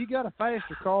racing. If you got a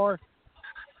faster car,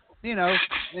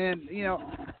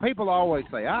 people always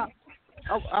say, I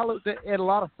looked at a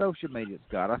lot of social media,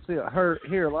 Scott. I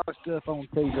hear a lot of stuff on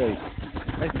TV.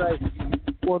 They say,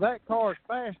 well, that car's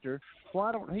faster.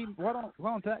 Why don't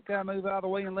that guy move out of the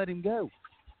way and let him go?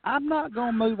 I'm not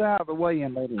going to move out of the way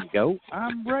and let him go.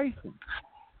 I'm racing.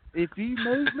 If you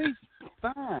move me,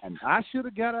 fine. I should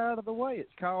have got out of the way. It's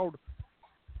called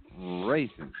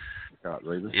racing, Scott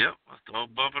Reaver. Yep, that's the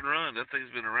old bump and run. That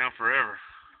thing's been around forever.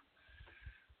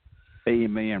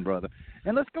 Amen, brother.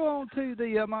 And let's go on to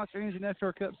the Monster Energy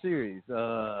NASCAR Cup Series.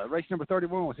 Race number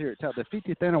 31 was here at top. The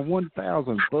 50th and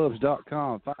 1,000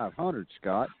 Bubs.com 500,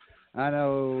 Scott. I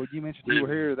know you mentioned you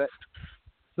were here that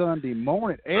Sunday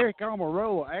morning. Eric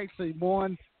Almirola actually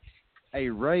won a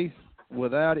race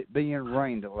without it being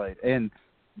rain delayed. And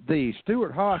the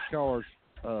Stewart Haas cars,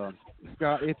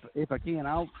 Scott, if I can,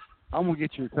 I'm going to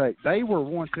get your take. They were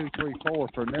 1, 2, 3, 4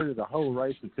 for nearly the whole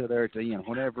race until there at the end.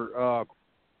 Whenever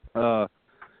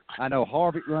I know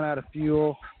Harvick run out of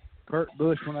fuel, Kurt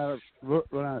Busch run out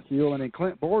of fuel, and then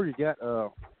Clint Boyer got a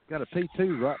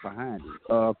P2 right behind him.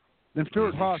 Them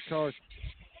Stewart Haas cars,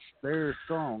 they're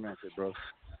strong, aren't they, bro?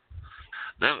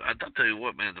 I'll tell you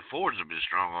what, man. The Fords have been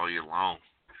strong all year long.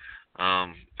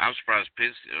 I'm surprised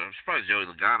Joey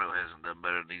Logano hasn't done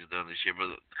better than he's done this year.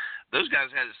 But those guys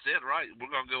had it set right.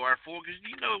 We're gonna go our four, because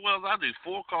you know well I do.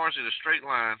 4 cars in a straight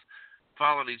line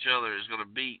following each other is gonna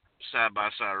beat side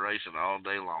by side racing all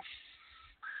day long.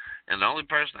 And the only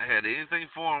person that had anything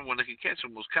for him when they could catch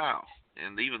him was Kyle.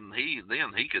 And even he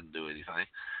couldn't do anything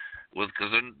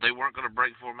because they weren't going to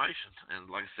break formation. And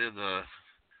like I said,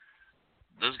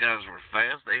 those guys were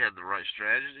fast. They had the right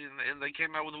strategy, and they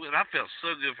came out with a win. I felt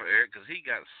so good for Eric because he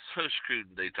got so screwed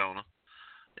in Daytona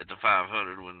at the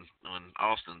 500 when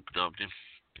Austin dumped him.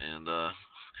 And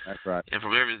that's right. And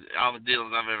from all the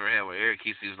dealings I've ever had with Eric,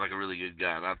 he seems like a really good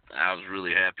guy, and I was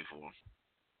really happy for him.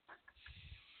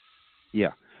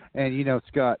 Yeah, and you know,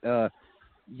 Scott,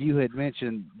 you had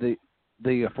mentioned the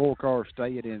 4 cars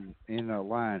stayed in a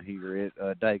line here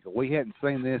at Dayton. We hadn't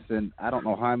seen this in I don't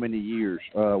know how many years.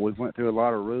 We went through a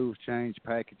lot of rules change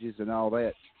packages and all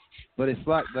that, but it's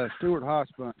like the Stewart Haas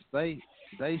bunch. They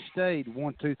stayed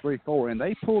 1, 2, 3, 4, and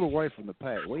they pulled away from the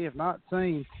pack. We have not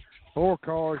seen 4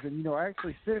 cars, and you know,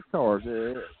 actually 6 cars.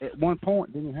 At one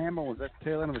point, Denny Hamlin was at the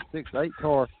tail end of a 6-8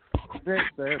 car stretch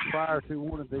there prior to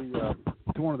one of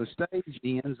the stage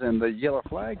ends and the yellow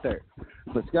flag there.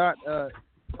 But Scott,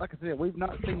 like I said, we've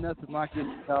not seen nothing like this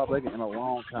in Talladega in a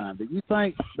long time. Do you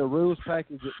think the rules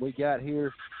package that we got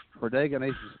here for Dega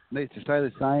needs to stay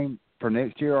the same for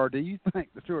next year, or do you think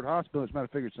the Stewart Hospital might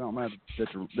have figured something out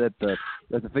that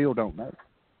the field don't know?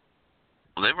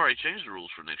 Well, they've already changed the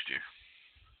rules for next year.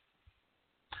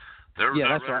 They're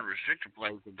not running restrictor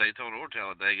plates at Daytona or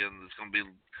Talladega, and it's going to be,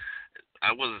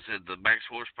 I wasn't said the max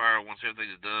horsepower once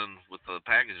everything is done with the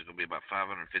package is going to be about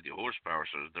 550 horsepower,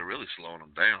 so they're really slowing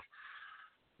them down.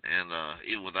 And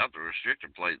even without the restrictor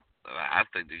plate, I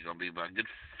think they're going to be about a good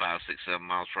 5, 6, 7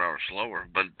 miles per hour slower.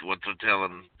 But what they're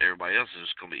telling everybody else is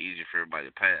it's going to be easier for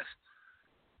everybody to pass.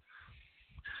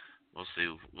 We'll see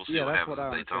what happens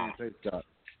at Daytona. Too, Scott.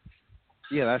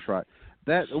 Yeah, that's right.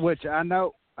 That which I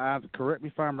know. Correct me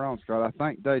if I'm wrong, Scott. I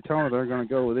think Daytona they're going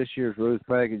to go with this year's rules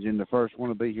package, and the first one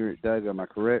will be here at Daytona. Am I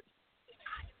correct?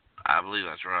 I believe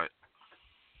that's right.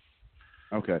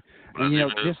 Okay. But and, you know,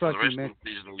 just like the rest you mentioned, of the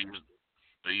season,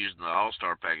 they're using the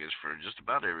All-Star package for just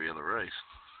about every other race.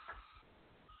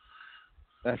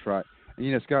 That's right. And,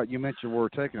 you know, Scott, you mentioned we're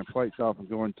taking the plates off and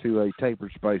going to a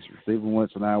tapered spacer. Stephen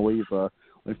Wentz and I, we've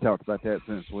talked about that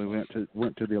since we went to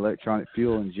the electronic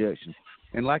fuel injection.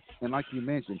 And like you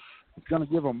mentioned, it's going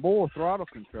to give them more throttle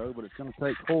control, but it's going to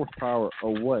take horsepower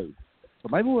away. So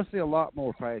maybe we'll see a lot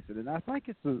more past it. And I think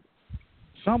it's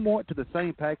somewhat to the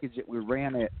same package that we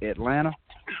ran at Atlanta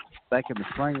back in the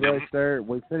spring race there.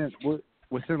 We've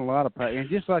seen a lot of package. And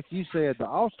just like you said, the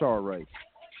All-Star race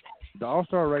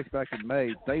back in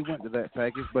May, they went to that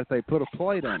package, but they put a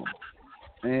plate on them.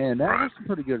 And that was some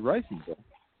pretty good racing, though.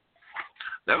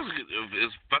 That was good.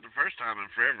 It's about the first time in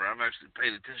forever I've actually paid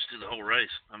attention to the whole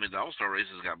race. I mean, the All-Star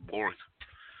races got boring.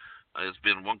 It's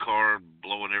been one car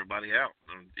blowing everybody out.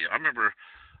 I remember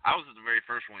I was at the very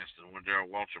first Winston when Darrell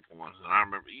Waltrip won, and I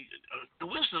remember the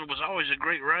Winston was always a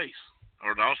great race,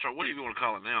 or the All-Star, whatever you want to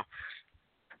call it now.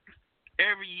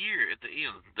 Every year at the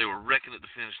end, they were wrecking at the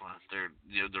finish line. They're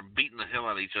beating the hell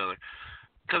out of each other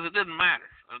because it didn't matter.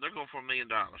 They're going for $1 million.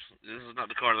 This is not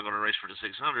the car they're going to race for the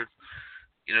 600.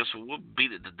 You know, so we'll beat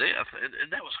it to death.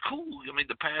 And that was cool. I mean,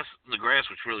 the pass in the grass,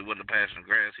 which really wasn't a pass in the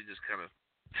grass, he just kind of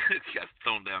got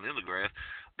thrown down in the grass.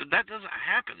 But that doesn't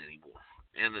happen anymore.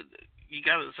 And you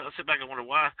got to sit back and wonder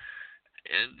why.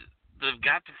 And they've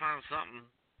got to find something.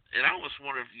 And I almost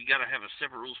wonder if you got to have a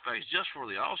separate rules package just for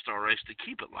the All-Star race to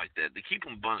keep it like that, to keep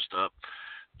them bunched up,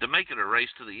 to make it a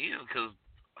race to the end. Because,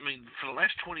 I mean, for the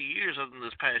last 20 years, other than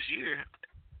this past year,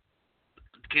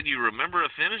 can you remember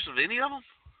a finish of any of them?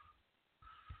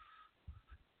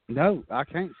 No, I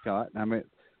can't, Scott. I mean,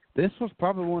 this was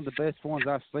probably one of the best ones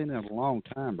I've seen in a long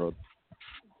time, bro.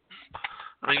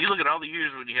 I mean, you look at all the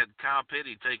years when you had Kyle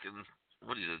Petty took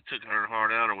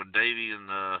Earnhardt out, or when Davey and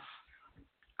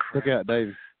took out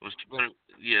Davey.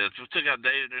 Took out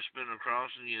Davey and they're spinning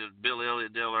across, and you had Bill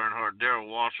Elliott, Dale Earnhardt, Darrell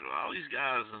Waltrip, all these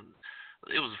guys, and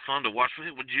it was fun to watch.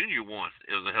 When Junior won,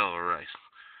 it was a hell of a race,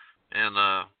 and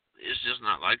it's just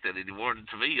not like that anymore. And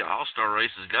to me, All-Star race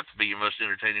has got to be your most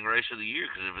entertaining race of the year,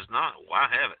 because if it's not, why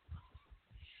have it?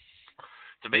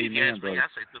 To me, if you ask me, I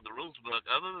say throw the rules book.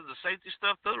 Other than the safety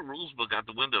stuff, throw the rules book out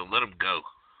the window and let them go.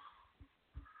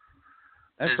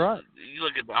 That's right. You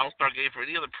look at the All-Star game for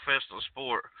any other professional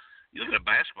sport, You look at a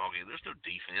basketball game, there's no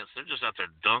defense. They're just out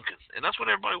there dunking, and that's what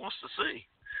everybody wants to see.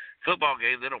 Football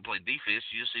game, they don't play defense.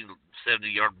 You just see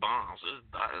 70-yard bombs.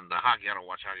 And the hockey, I don't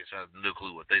watch hockey, so I have no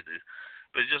clue what they do.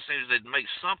 But it just seems they'd make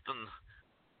something.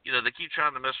 They keep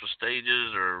trying to mess with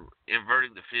stages or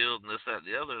inverting the field and this, that, and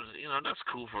the other. That's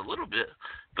cool for a little bit.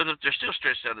 But if they're still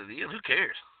stretched out at the end, who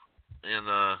cares? And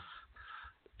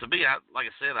to me,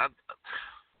 like I said,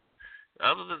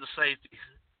 other than the safety,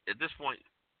 at this point,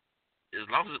 as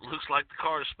long as it looks like the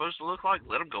car is supposed to look like,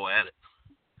 let them go at it.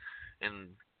 And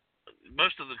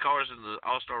most of the cars in the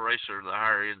All-Star race are the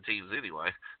higher-end teams anyway.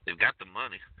 They've got the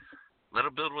money. Let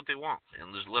them build what they want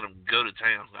and just let them go to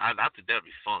town. I think that would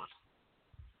be fun.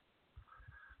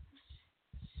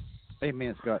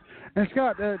 Amen, Scott. And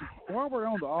Scott, while we're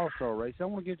on the All-Star race, I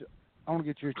want to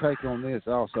get your take on this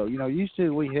also. Used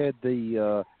to we had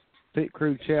the Pit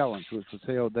Crew Challenge, which was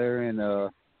held there in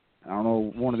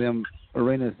one of them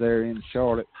arenas there in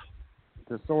Charlotte,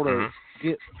 to sort of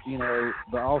get the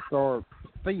All-Star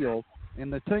feel in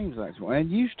the teams actually.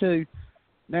 And used to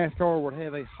NASCAR would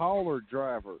have a hauler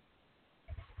driver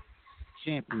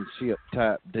championship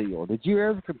type deal. Did you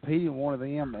ever compete in one of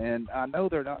them? And I know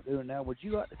they're not doing now. Would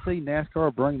you like to see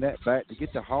NASCAR bring that back to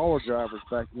get the hauler drivers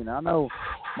back in? I know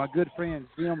my good friend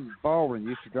Jim Baldwin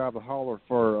used to drive the hauler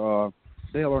for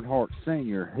Dale Earnhardt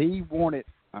Sr. He won it,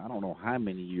 I don't know how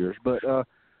many years, but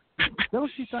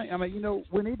don't you think,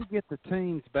 we need to get the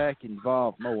teams back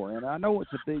involved more. And I know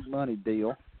it's a big money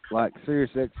deal, like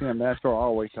SiriusXM, NASCAR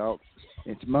always talks.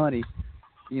 It's money,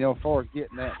 as far as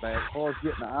getting that back, as far as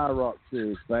getting the IROC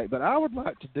series back. But I would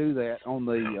like to do that on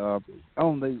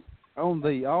the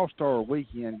All-Star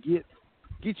weekend. Get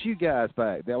you guys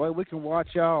back. That way we can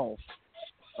watch y'all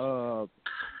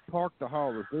park the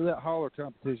haulers, do that hauler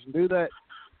competition, do that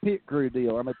pit crew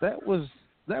deal. That was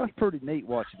pretty neat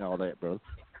watching all that, bro.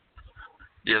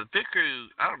 Yeah, the pit crew,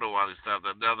 I don't know why they stopped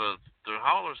that. Now, the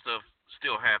hauler stuff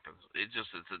still happens. It's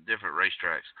at different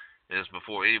racetracks, and it's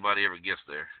before anybody ever gets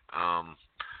there.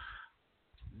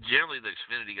 Generally, the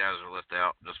Xfinity guys are left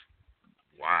out. Just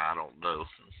why, I don't know.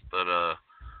 But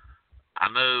I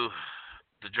know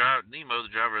Nemo,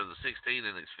 the driver of the 16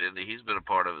 in Xfinity, he's been a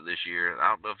part of it this year.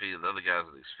 I don't know if any of the other guys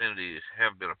in Xfinity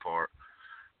have been a part.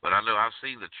 But I know I've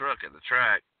seen the truck at the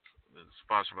track. It's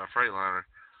sponsored by Freightliner.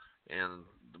 And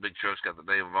the big truck's got the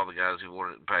name of all the guys who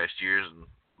won it in past years. And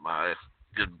my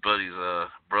good buddy's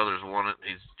brothers won it.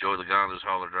 He's Joey Laganda's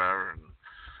hauler driver. And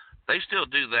they still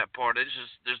do that part. It's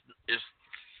just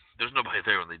there's nobody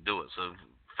there when they do it. So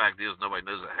the fact is, nobody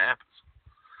knows it happens.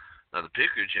 Now, the Pit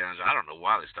Crew Challenge, I don't know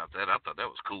why they stopped that. I thought that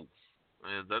was cool.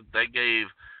 And they gave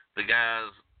the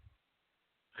guys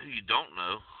who you don't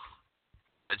know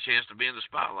a chance to be in the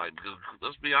spotlight. Because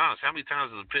let's be honest, how many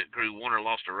times has the Pit Crew won or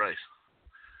lost a race?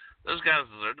 Those guys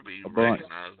deserve to be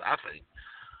recognized, I think.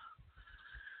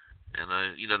 And,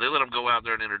 they let them go out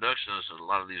there in introductions to a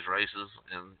lot of these races.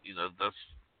 And, that's,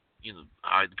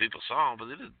 the people saw them,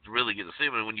 but they didn't really get to see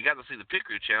them. And when you got to see the Pit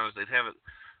Crew Challenge, they had it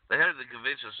at the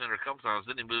convention center a couple times.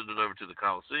 Then they moved it over to the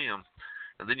Coliseum,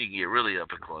 and then you can get really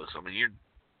up and close. You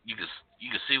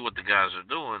can see what the guys are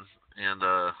doing. And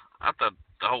I thought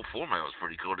the whole format was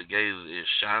pretty cool. They gave it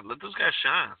shine. Let those guys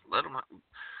shine.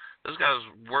 Those guys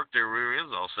work their rear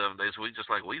ends all 7 days a week, just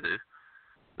like we do.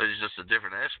 But it's just a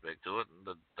different aspect to it,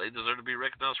 and they deserve to be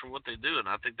recognized for what they do. And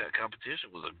I think that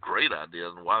competition was a great idea,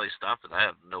 and why they stopped it, I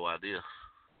have no idea.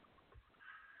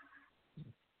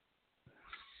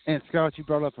 And Scott, you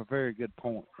brought up a very good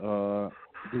point. The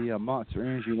Monster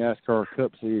Energy NASCAR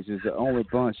Cup Series is the only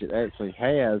bunch that actually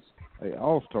has an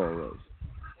All-Star race.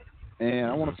 And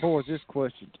I want to pose this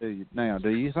question to you now. Do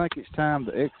you think it's time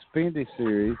the Xfinity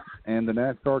Series and the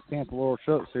NASCAR Camping World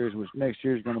Truck Series, which next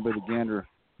year is going to be the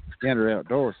Gander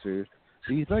Outdoor Series,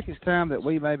 do you think it's time that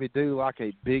we maybe do like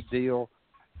a big deal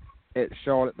at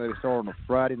Charlotte, maybe start on a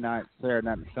Friday night, Saturday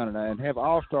night, and Sunday night, and have an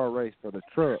All-Star race for the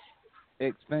truck,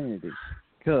 Xfinity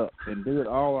Cup, and do it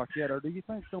all like that? Or do you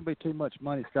think it's going to be too much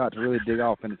money, Scott, to really dig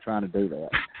off into trying to do that?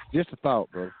 Just a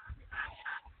thought, bro.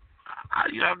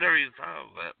 I've never even thought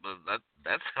of that, but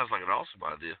that sounds like an awesome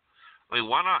idea.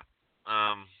 Why not?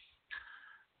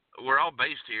 We're all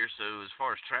based here, so as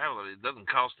far as traveling, it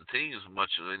doesn't cost the teams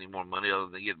much of any more money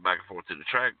other than getting back and forth to the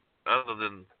track, other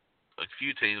than a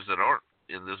few teams that aren't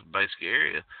in this basic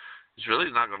area. It's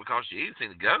really not going to cost you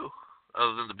anything to go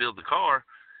other than to build the car.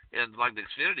 And like the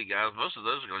Xfinity guys, most of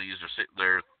those are going to use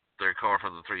their car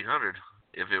from the 300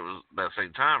 if it was that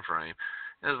same time frame.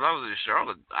 And as long as it's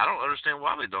Charlotte, I don't understand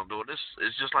why they don't do it.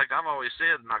 It's just like I've always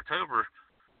said in October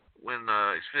when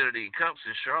Xfinity Cup's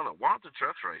in Charlotte, why aren't the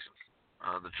trucks racing?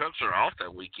 The trucks are off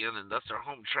that weekend, and that's their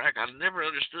home track. I never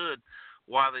understood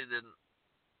why they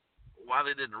why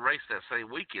they didn't race that same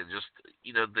weekend. Just,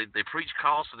 they preach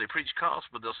cost and they preach cost,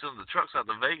 but they'll send the trucks out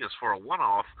to Vegas for a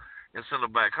one-off and send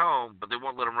them back home, but they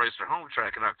won't let them race their home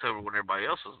track in October when everybody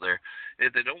else is there. And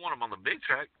if they don't want them on the big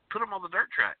track, put them on the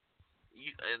dirt track.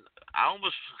 And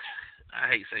I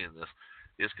hate saying this.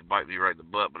 This could bite me right in the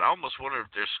butt, but I almost wonder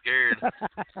if they're scared.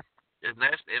 If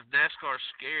NASCAR's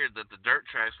scared that the dirt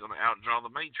track's going to outdraw the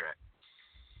main track.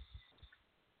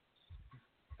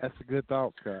 That's a good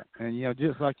thought, Scott. And,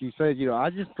 just like you said, I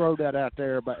just throw that out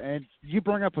there. And you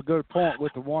bring up a good point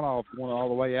with the one-off going all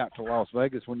the way out to Las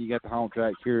Vegas when you get the home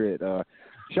track here at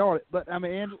Charlotte. But,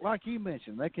 and like you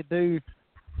mentioned, they could do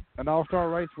an all-star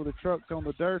race with the trucks on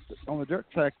the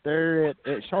dirt track there at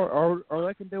Charlotte, or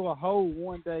they can do a whole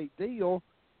one-day deal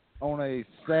on a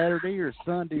Saturday or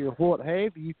Sunday or what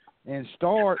have you, and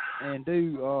start and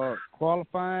do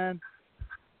qualifying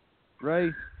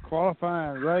race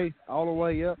all the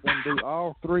way up and do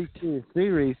all 3 tier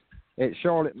series at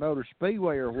Charlotte Motor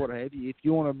Speedway or what have you. If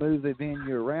you want to move the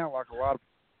venue around like a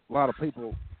lot of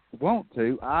people want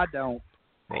to, I don't,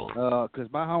 because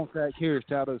my home track here is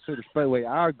Talladega Super Speedway.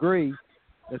 I agree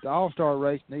that the All-Star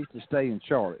race needs to stay in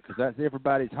Charlotte because that's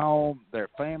everybody's home, their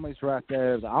families right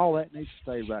there. All that needs to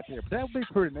stay right there. But that would be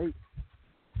pretty neat.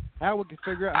 How we can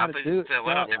figure out how to do it, Scott,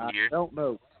 I don't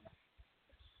know.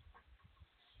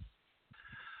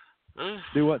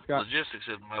 Do what, Scott? Logistics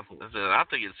is nothing. I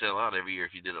think it'd sell out every year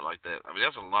if you did it like that. I mean,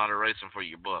 that's a lot of racing for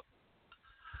your buck.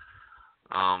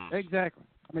 Exactly.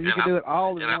 I mean, you can do it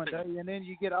all in one day, and then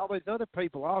you get all these other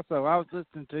people also. I was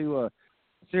listening to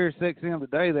Sirius XM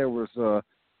today. There was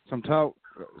some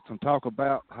talk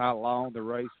about how long the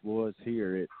race was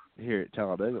here at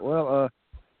Talladega. Well,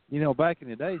 back in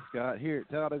the day, Scott, here at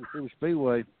Talladega Super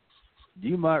Speedway,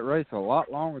 you might race a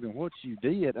lot longer than what you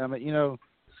did. I mean,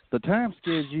 the time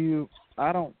schedule,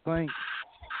 I don't think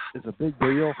is a big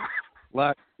deal.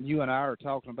 Like you and I are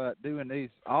talking about doing these,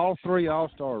 all 3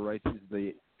 All-Star races,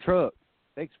 the truck,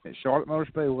 at Charlotte Motor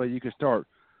Speedway, you can start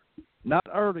not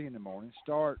early in the morning,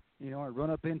 start, and run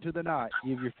up into the night.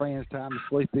 Give your fans time to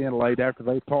sleep in late after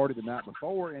they party the night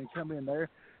before and come in there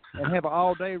and have an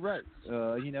all-day race.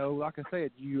 Like I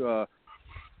said, you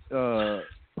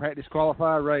practice,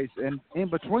 qualify, race, and in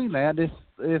between that,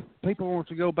 if people want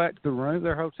to go back to the room,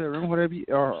 their hotel room, whatever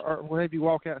you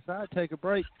walk outside, take a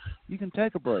break, you can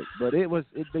take a break. But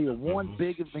it'd be a one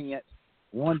big event,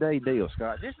 1 day deal,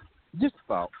 Scott. Just a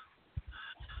thought.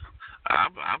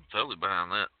 I'm totally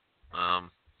behind that.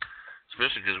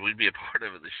 Especially because we'd be a part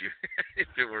of it this year if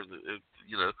it were,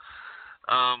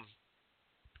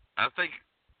 I think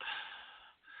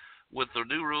with the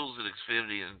new rules at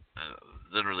Xfinity, and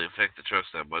doesn't really affect the trucks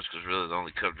that much because really the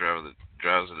only Cup driver that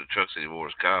drives in the trucks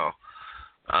anymore is Kyle.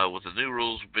 With the new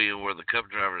rules being where the Cup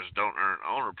drivers don't earn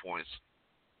owner points,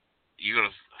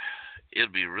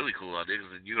 it'd be a really cool idea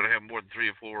because you're gonna have more than 3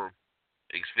 or 4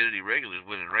 Xfinity regulars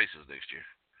winning races next year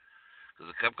because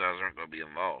the Cup guys aren't gonna be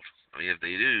involved. I mean, if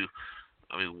they do,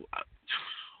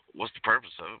 what's the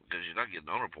purpose of it? Because you're not getting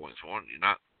owner points for it.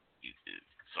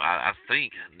 So I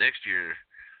think next year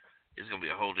it's going to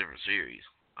be a whole different series.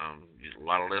 A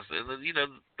lot of less. And then,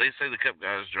 they say the Cup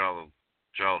guys draw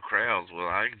crowds.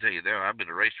 Well, I can tell you now, I've been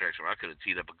to racetracks where I could have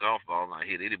teed up a golf ball and I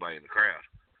hit anybody in the crowd.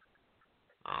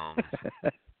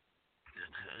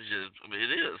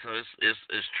 It is. So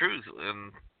it's truth,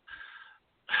 and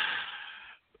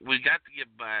we got to get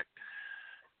back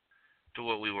to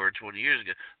what we were 20 years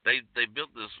ago. They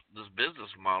built this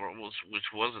business model which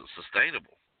wasn't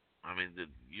sustainable. I mean,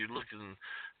 you're looking.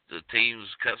 The teams,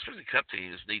 especially Cup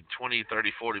teams, need $20,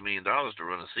 $30, $40 million to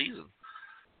run a season.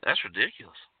 That's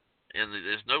ridiculous. And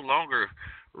there's no longer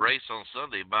race on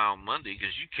Sunday, buy on Monday,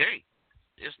 because you can't.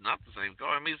 It's not the same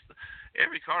car. I mean,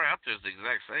 every car out there is the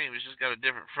exact same. It's just got a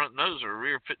different front nose or a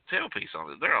rear tailpiece on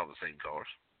it. They're all the same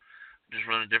cars, just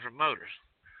running different motors.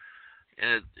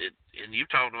 And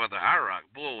you're talking about the IROC.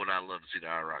 Boy, would I love to see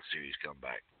the IROC series come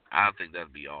back. I think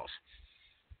that'd be awesome.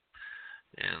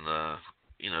 And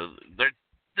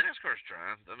NASCAR's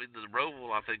trying. I mean, the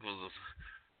Roval, I think, was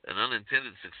an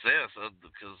unintended success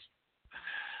because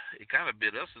it kind of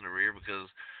bit us in the rear because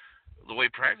the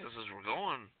way practices were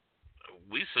going,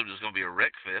 we assumed it was going to be a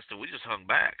wreck fest, and we just hung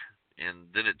back. And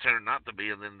then it turned not to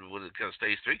be, and then when it comes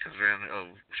stage 3 comes around,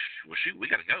 shoot, we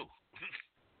got to go.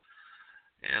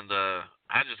 And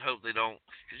I just hope they don't,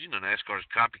 because, NASCAR's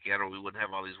copycat, or we wouldn't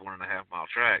have all these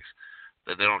 1.5-mile tracks,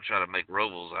 that they don't try to make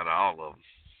Rovals out of all of them.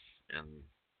 And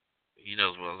you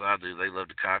know as well as I do, they love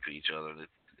to copy each other.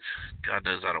 God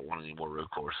knows I don't want any more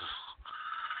road courses.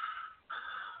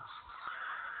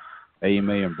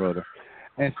 Amen, brother.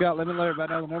 And Scott, let me let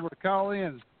everybody know the number to call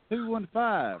in.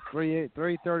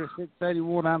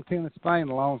 215-383-3681. I'm Tim Disspain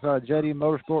alongside JD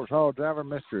Motorsports Hall driver,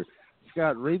 Mr.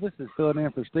 Scott Rivas, is filling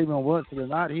in for Stephen Woodson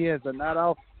tonight. He has the night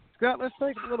off. Scott, let's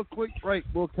take a little quick break.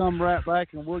 We'll come right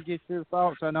back and we'll get your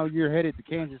thoughts. I know you're headed to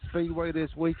Kansas Speedway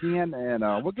this weekend, and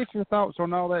we'll get your thoughts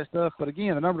on all that stuff. But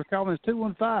again, the number to call is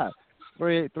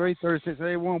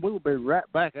 215-383-3681. We will be right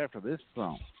back after this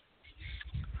song.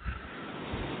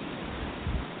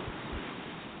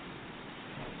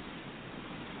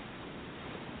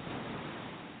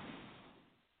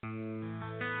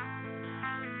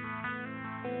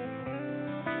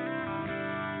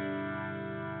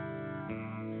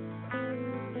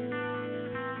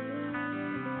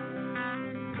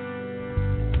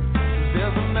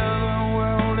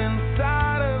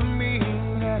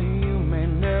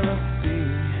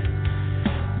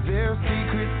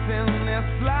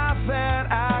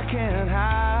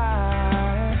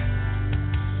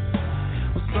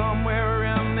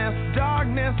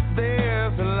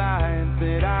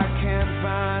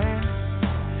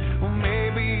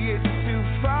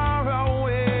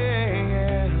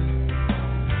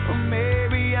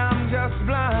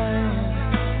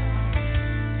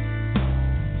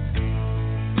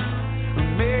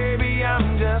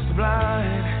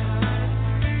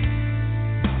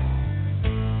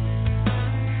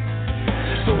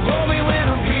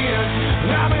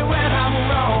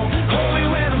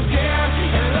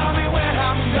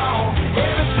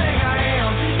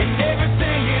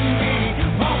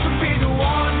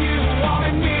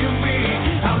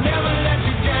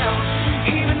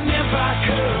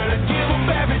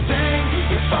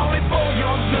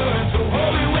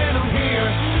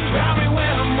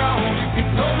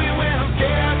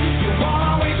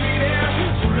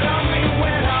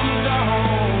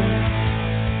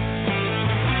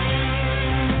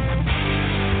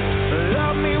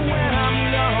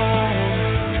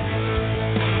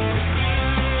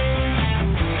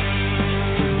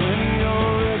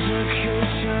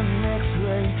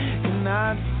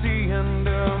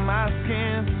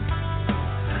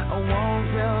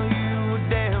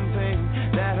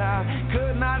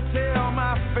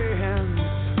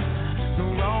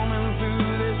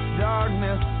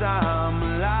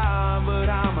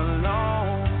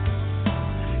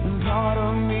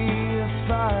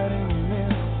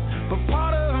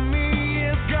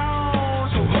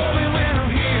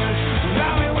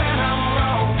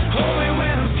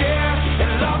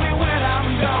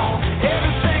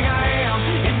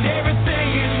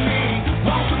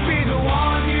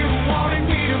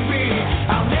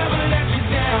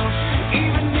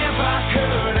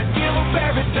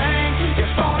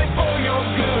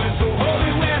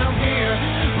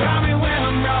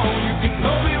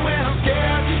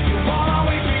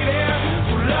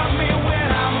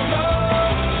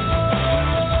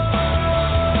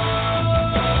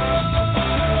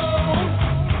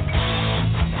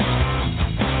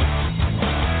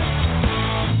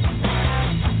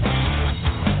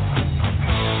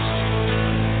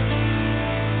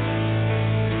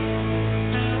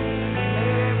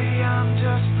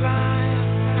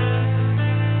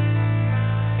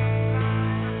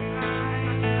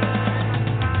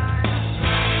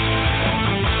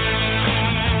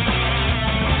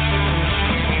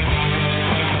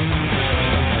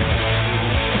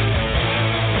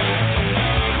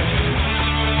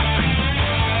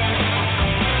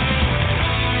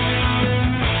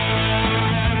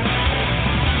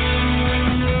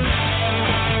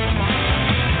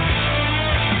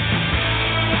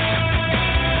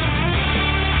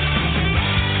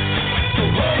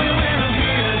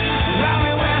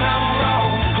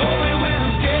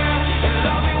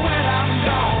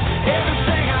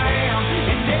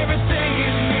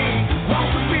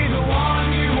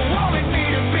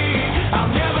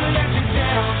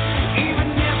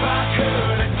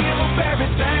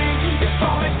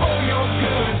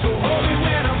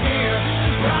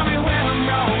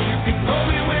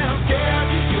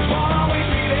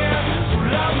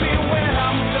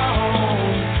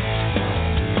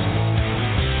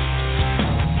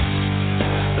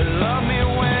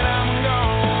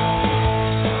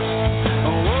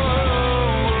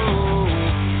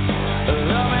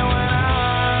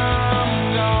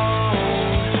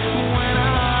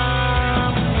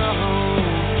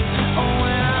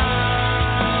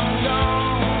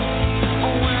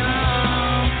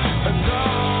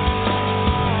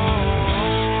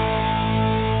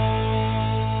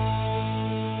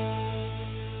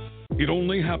 It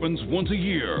only happens once a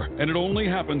year, and it only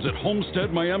happens at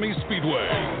Homestead Miami Speedway.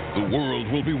 The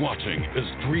world will be watching as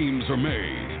dreams are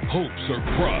made, hopes are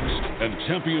crushed, and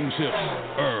championships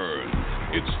earned.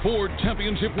 It's Ford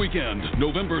Championship Weekend,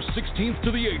 November 16th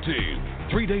to the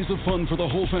 18th. 3 days of fun for the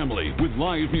whole family with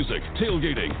live music,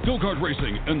 tailgating, go-kart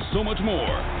racing, and so much more.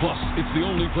 Plus, it's the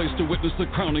only place to witness the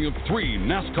crowning of 3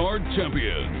 NASCAR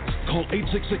champions. Call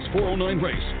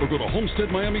 866-409-RACE or go to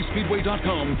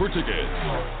HomesteadMiamiSpeedway.com for tickets.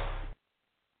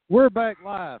 We're back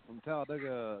live from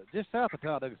Talladega, just south of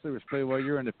Talladega Super Speedway.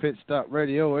 You're in the Pit Stop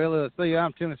Radio LLC.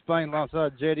 I'm Tim Disspain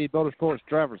alongside JD Motorsports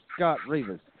driver Scott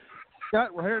Rivas.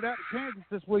 Scott, we're headed out to Kansas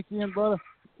this weekend, brother.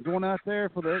 Going out there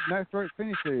for the next race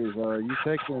finish series. Are you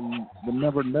taking the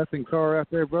number nothing car out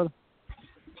there, brother?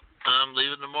 I'm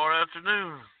leaving tomorrow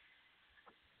afternoon.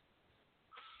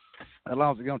 How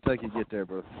long is it going to take you to get there,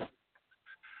 brother?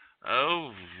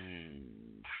 Oh,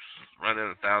 right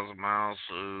at 1,000 miles,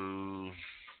 so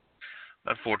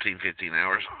about 14, 15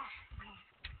 hours.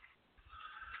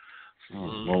 Oh,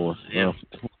 Lord. Yeah.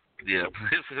 Yeah,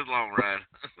 it's a long ride.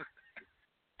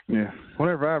 Yeah.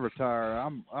 Whenever I retire,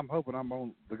 I'm hoping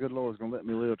the good Lord's gonna let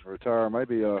me live to retire.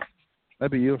 Maybe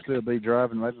you'll still be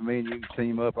driving. Maybe me and you can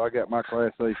team up. I got my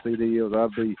Class A CDLs.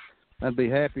 I'd be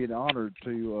happy and honored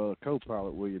to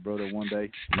co-pilot with you, brother, one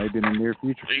day, maybe in the near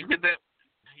future. You get that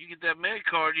med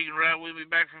card, you can ride with me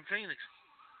back from Phoenix.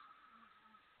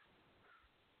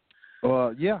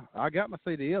 Yeah, I got my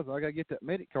CDLs. I got to get that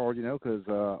medic card, because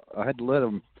I had to let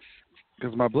them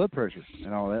because of my blood pressure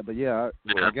and all that. But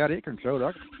I got it controlled.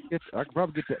 I could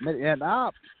probably get that medic. And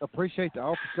I appreciate the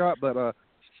offer, Scott, but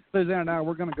Suzanne and I,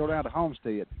 we're going to go down to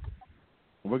Homestead.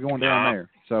 We're going down there.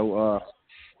 So,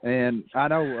 and I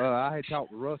know I had talked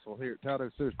to Russell here at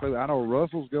Talladega Super Speedway. I know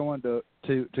Russell's going to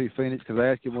Phoenix because I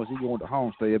asked him was he going to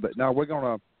Homestead. But no, we're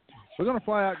gonna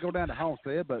fly out and go down to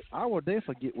Homestead, but I will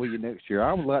definitely get with you next year.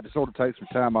 I would like to sort of take some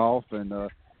time off and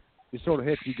just sort of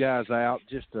help you guys out,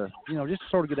 just to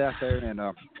sort of get out there and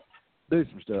do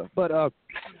some stuff. But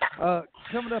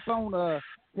coming up on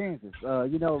Kansas,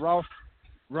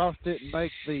 Ross didn't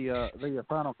make the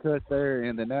final cut there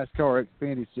in the NASCAR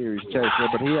Xfinity Series chase there,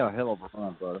 but he had a hell of a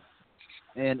run, brother.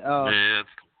 And go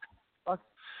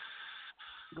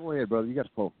ahead, brother. You got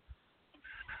the phone.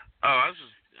 I'm.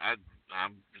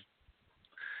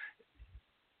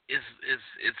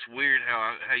 It's weird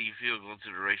how you feel going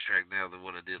to the racetrack now than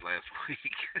what I did last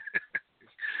week.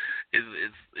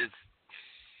 it's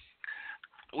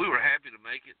we were happy to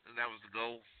make it, and that was the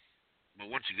goal.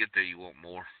 But once you get there, you want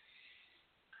more.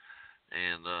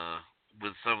 And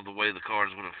with some of the way the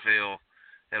cars would have fell,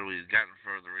 had we gotten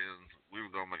further in, we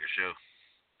were going to make a show.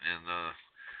 And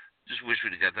just wish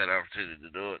we'd have got that opportunity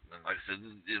to do it. And like I said,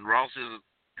 Ross isn't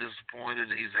disappointed.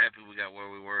 He's happy we got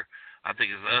where we were. I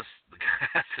think it's us, the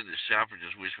guys in the shopper,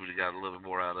 just wish we'd have got a little bit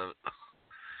more out of it.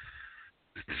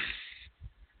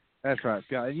 That's right,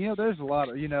 Scott. There's a lot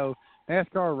of,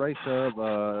 NASCAR Race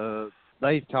Hub,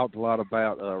 they've talked a lot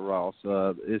about Ross.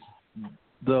 It's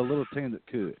the little team that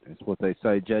could. That's what they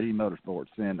say, JD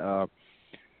Motorsports. And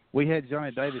we had Johnny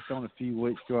Davis on a few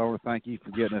weeks ago. I want to thank you for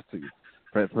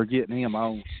getting him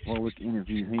on where we can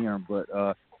interview him.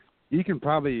 But you can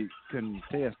probably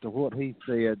contest to what he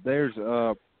said. There's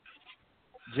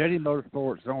JD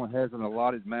Motorsports only has an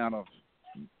allotted amount of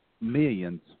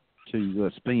millions to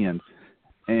spend,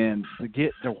 and to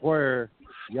get to where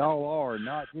y'all are,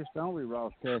 not just only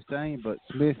Ross Chastain, but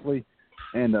Smithley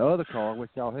and the other car, which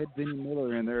y'all had Vinnie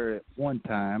Miller in there at one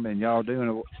time, and y'all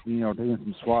doing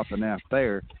some swapping out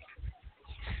there.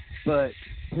 But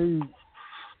to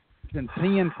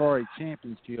contend for a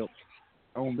championship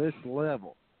on this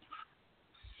level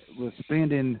was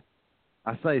spending,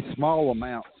 I say, small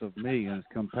amounts of millions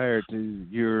compared to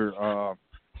your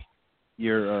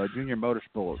Junior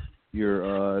Motorsport,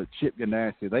 your Chip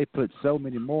Ganassi. They put so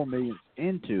many more millions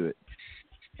into it.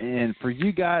 And for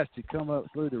you guys to come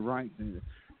up through the ranks and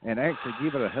actually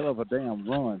give it a hell of a damn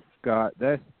run, Scott,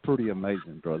 that's pretty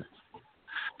amazing, brother.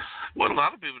 What a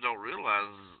lot of people don't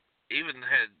realize is even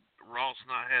had Ross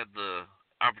not had the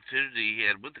opportunity he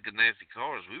had with the Ganassi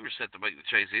cars, we were set to make the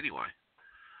chase anyway.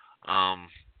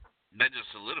 That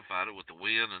just solidified it with the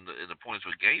win and the points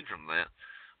we gained from that.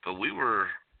 But we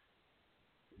were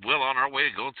well on our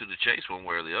way to going to the chase one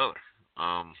way or the other.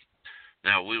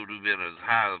 Now, we would have been as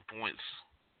high of points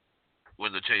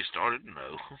when the chase started?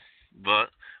 No.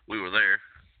 But we were there,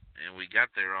 and we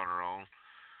got there on our own.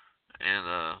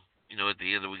 And, at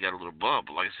the end, we got a little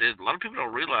bump. But like I said, a lot of people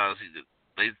don't realize that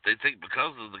they think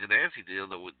because of the Ganassi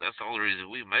deal that's the only reason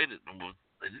we made it. And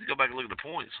they need to go back and look at the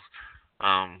points.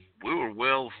 We were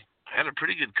had a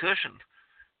pretty good cushion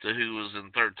to who was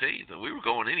in 13th, and we were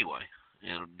going anyway.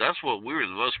 That's what we were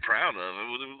the most proud of.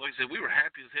 Like I said, we were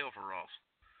happy as hell for Ross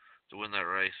to win that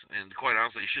race. And quite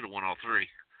honestly, he should have won all three,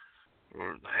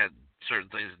 or had certain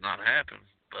things not happen.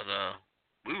 But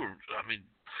we were. I mean,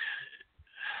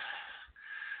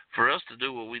 for us to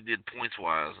do what we did points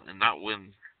wise and not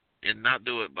win, and not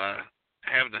do it by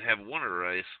having to have won a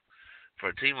race, for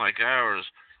a team like ours,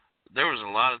 there was a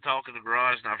lot of talk in the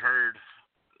garage, and I've heard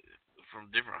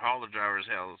from different hauler drivers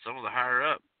how some of the higher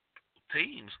up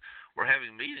teams were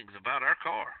having meetings about our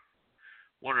car,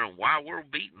 wondering why we're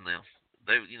beating them.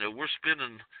 We're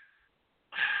spending,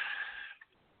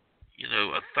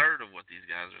 a third of what these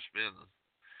guys are spending,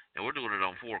 and we're doing it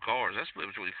on 4 cars. That's split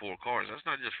between 4 cars. That's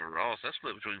not just for Ross. That's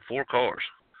split between 4 cars,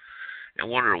 and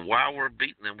wondering why we're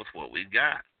beating them with what we've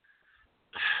got.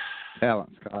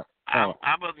 Talent, Scott. Talent.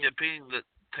 I'm of the opinion that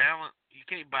talent, you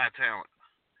can't buy talent.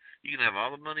 You can have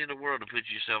all the money in the world to put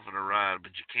yourself in a ride,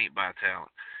 but you can't buy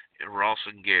talent. And Ross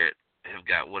and Garrett have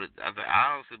got what it. I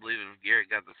honestly believe if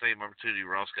Garrett got the same opportunity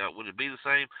Ross got, would it be the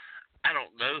same? I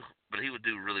don't know, but he would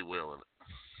do really well in it.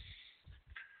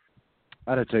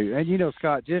 I do too. And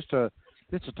Scott, just to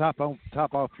top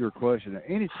off your question,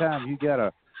 anytime you got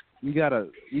a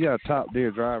top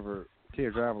tier driver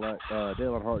like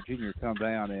Dale Hart Jr. come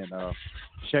down and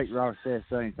shake Ross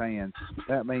Chastain's hand,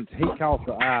 that means he caught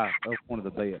the eye of one of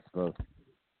the best, bro.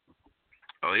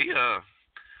 Oh,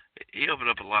 he opened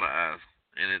up a lot of eyes,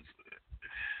 and it's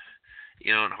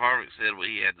and Harvick said what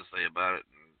he had to say about it.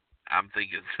 And I'm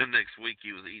thinking the next week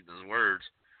he was eating his words.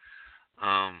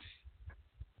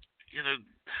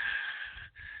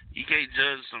 You can't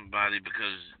judge somebody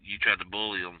because you tried to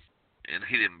bully him and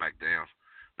he didn't back down.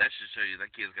 That should show you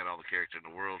that kid's got all the character in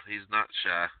the world. He's not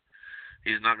shy.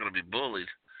 He's not going to be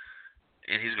bullied,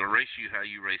 and he's going to race you how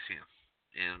you race him.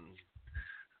 And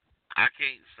I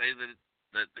can't say that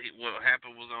what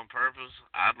happened was on purpose.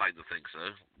 I'd like to think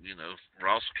so.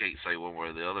 Ross can't say one way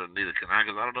or the other, and neither can I,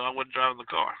 because I don't know. I wasn't driving the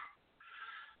car.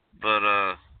 But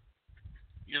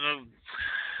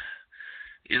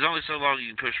it's only so long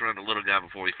you can push around a little guy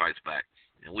before he fights back.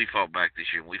 And we fought back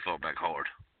this year, and we fought back hard.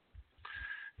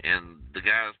 And the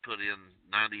guys put in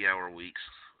 90-hour weeks.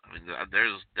 I mean,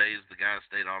 there's days the guys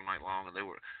stayed all night long, and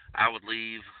I would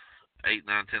leave 8, 9,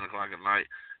 10 o'clock at night.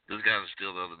 Those guys are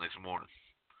still there the next morning.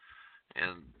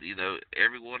 And,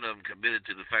 every one of them committed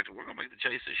to the fact that we're going to make the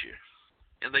chase this year.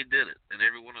 And they did it. And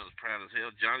every one of them is proud as hell.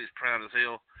 Johnny's proud as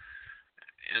hell.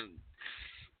 And,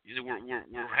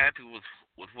 we're happy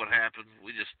with what happened.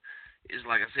 It's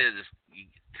like I said,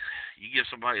 you give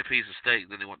somebody a piece of steak,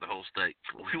 then they want the whole steak.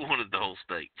 We wanted the whole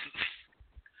steak.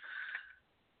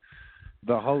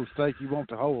 The whole steak, you want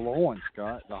the whole loin,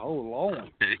 Scott. The whole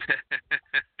loin.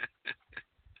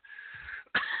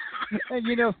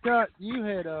 And Scott, you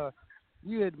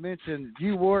had mentioned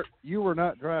you were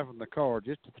not driving the car.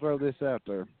 Just to throw this out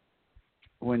there,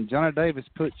 when Johnny Davis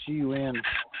puts you in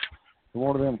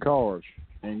one of them cars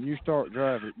and you start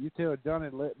driving, you tell Johnny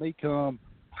to let me come,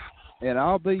 and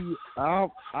I'll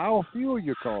fuel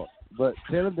your car, but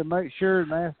tell him to make sure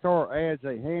NASCAR adds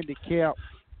a handicap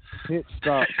pit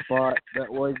stop spot.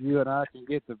 That way you and I can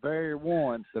get the very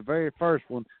first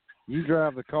one. You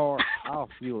drive the car, I'll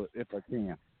fuel it if I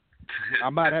can. I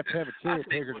might have to have a cherry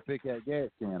picker to pick that gas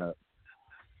can up.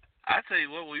 I tell you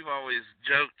what, we've always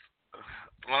joked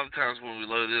a lot of times when we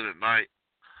load in at night,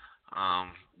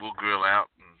 we'll grill out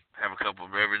and have a couple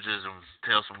of beverages and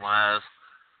tell some lies.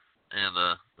 And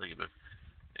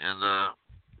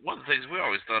one of the things we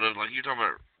always thought of, like you're talking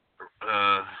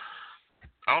about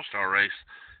All-Star race,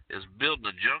 is building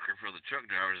a junker for the truck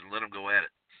drivers and let them go at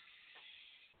it.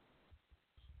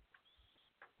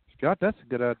 Scott, that's a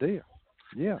good idea.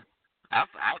 Yeah. I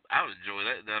would enjoy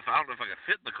that. Now, I don't know if I could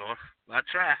fit in the car, but I'd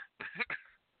try.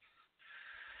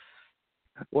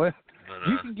 Well,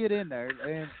 you can get in there,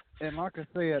 and like I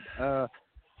said,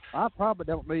 I probably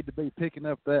don't need to be picking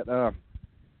up that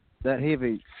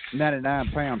heavy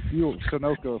 99-pound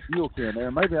Sunoco fuel can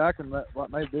there. Maybe I can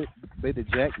maybe be the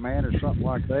jack man or something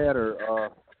like that,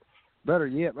 or better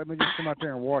yet, let me just come out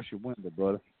there and wash your window,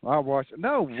 brother. I'll wash it.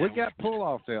 No, we got pull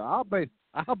off there. I'll be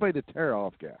the tear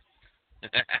off guy.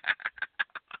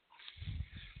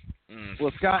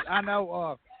 Well, Scott, I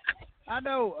know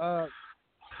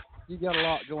you got a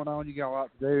lot going on. You got a lot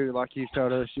to do. Like you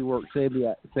told us, you work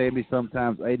 70,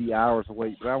 sometimes 80 hours a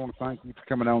week. But I want to thank you for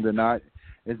coming on tonight.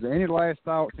 Is there any last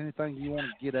thoughts, anything you want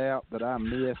to get out that I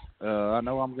missed? I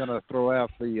know I'm going to throw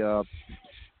out the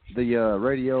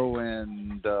radio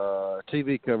and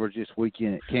TV coverage this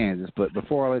weekend at Kansas. But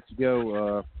before I let you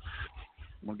go,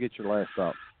 I'm going to get your last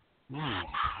thoughts.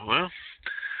 Well,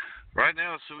 right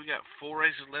now, so we got 4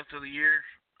 races left of the year.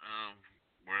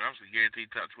 We're obviously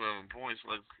guaranteed top 12 in points.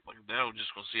 Like now, we're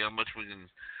just going to see how much we can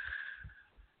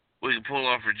pull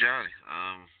off for Johnny.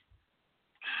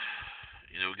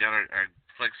 We got our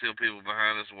Flex Seal people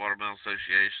behind us, the Watermelon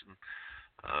Association.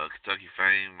 Kentucky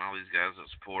Fame, all these guys that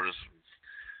support us,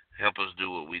 help us do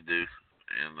what we do,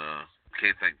 and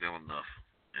can't thank them enough.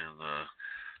 And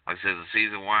like I said, the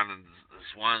season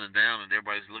is winding down, and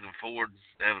everybody's looking forward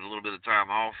to having a little bit of time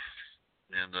off.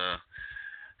 And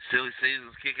silly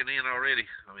season's kicking in already.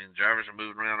 I mean, drivers are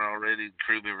moving around already.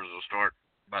 Crew members will start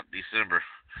about December.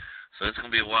 So it's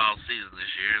going to be a wild season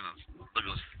this year, and I'm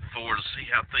looking forward to see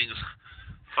how things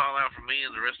fall out for me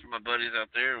and the rest of my buddies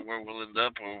out there, and where we'll end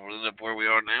up, or we'll end up where we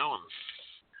are now. And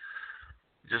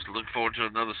just look forward to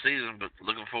another season, but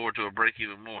looking forward to a break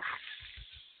even more.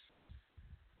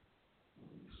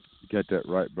 You got that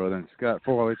right, brother. And Scott,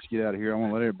 before I let you get out of here, I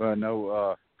want to let everybody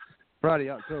know Friday,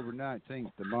 October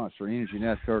 19th, the Monster Energy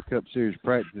NASCAR Cup Series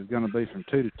practice is going to be from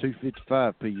 2 to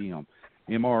 2:55 p.m.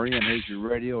 MRN has your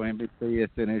radio,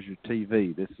 NBCSN has your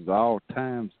TV. This is all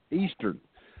times Eastern.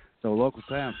 So local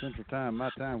time, Central Time, my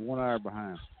time, 1 hour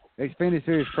behind. Xfinity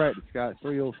Series practice, Scott,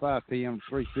 3:05 p.m.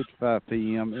 to 3:55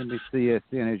 p.m.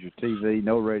 NBCSN has your TV,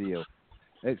 no radio.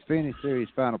 Xfinity Series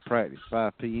final practice,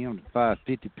 5 p.m. to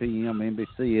 5:50 p.m.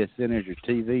 NBCSN has your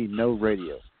TV, no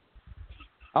radio.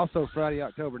 Also Friday,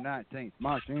 October 19th,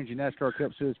 Monster Energy NASCAR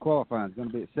Cup Series qualifying is going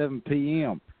to be at 7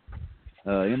 p.m.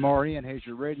 MRN has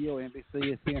your radio,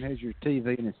 NBCSN has your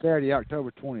TV, and it's Saturday,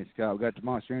 October 20th, Scott. We got the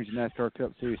Monster Energy NASCAR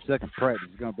Cup Series second practice.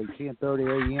 It's going to be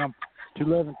 10:30 a.m. to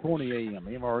 11:20 a.m.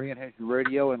 MRN has your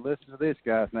radio, and listen to this,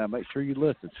 guys. Now, make sure you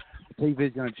listen. The TV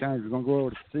is going to change. We're going to go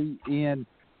over to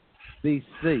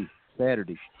CNBC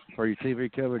Saturday for your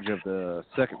TV coverage of the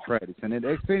second practice. And then the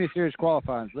Xfinity Series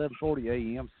qualifying is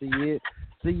 11:40 a.m.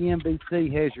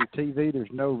 CNBC has your TV. There's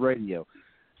no radio.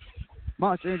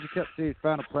 Monster Energy Cup Series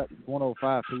final practice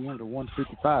 1:05 p.m. to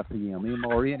 1:55 p.m.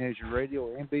 MRN has your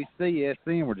radio.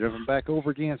 NBCSN, we're jumping back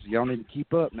over again, so y'all need to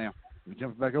keep up now. We're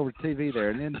jumping back over to TV there.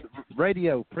 And then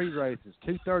radio pre-races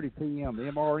 2:30 p.m.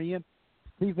 MRN.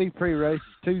 TV pre-races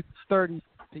 2:30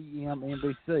 p.m.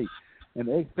 NBC. And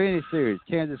the Xfinity Series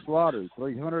Kansas Lottery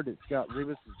 300 that Scott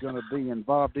Rivas is going to be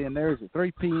involved in there is at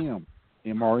 3 p.m.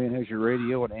 MRN has your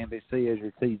radio and NBC has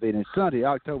your TV. And it's Sunday,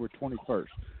 October 21st.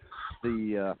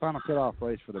 The final cutoff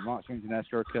race for the Monster Energy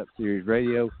NASCAR Cup Series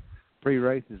radio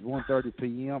pre-race is 1:30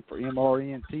 p.m. for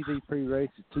MRN. TV pre-race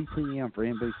is 2 p.m. for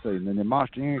NBC. And then the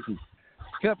Monster Energy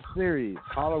Cup Series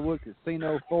Hollywood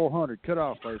Casino 400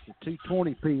 cutoff race is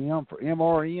 2:20 p.m. for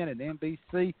MRN and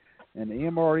NBC. And the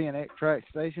MRN X track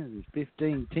stations is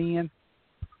 1510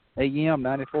 AM,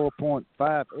 94.5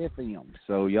 FM.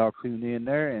 So y'all tune in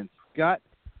there. And Scott,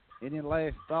 any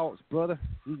last thoughts, brother?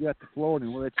 You got the floor,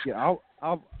 and we'll let you get.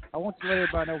 I want to let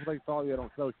everybody know if they follow you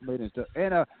on social media and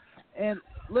stuff. And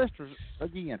listeners,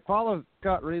 again, follow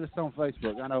Scott Rivas on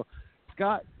Facebook. I know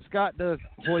Scott does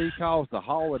what he calls the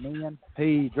hauling in.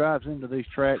 He drives into these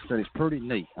tracks, and it's pretty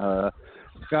neat.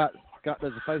 Scott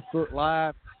does a Facebook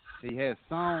Live. He has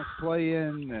songs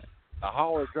playing. The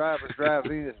hauler drivers drive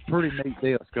in. It's a pretty neat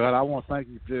deal, Scott. I want to thank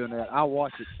you for doing that. I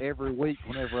watch it every week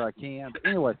whenever I can. But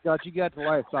anyway, Scott, you got the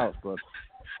last thoughts, brother.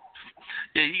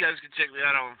 Yeah, you guys can check me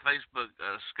out on Facebook,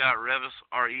 Scott Revis,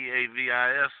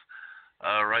 Reavis.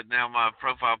 Right now, my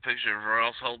profile picture is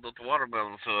Ross holding up the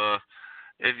watermelon. So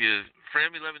if you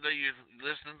friend me, let me know you're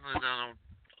listening. And on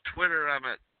Twitter, I'm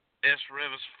at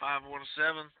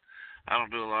SRevis517. I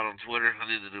don't do a lot on Twitter. I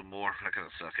need to do more. I kind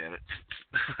of suck at it.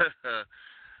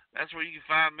 That's where you can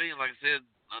find me. And like I said,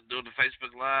 I'm doing the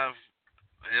Facebook Live.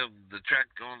 I have the track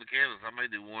going to Kansas. I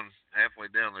may do one halfway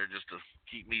down there just to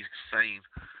keep me sane.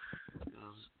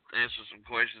 Answer some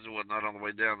questions and whatnot on the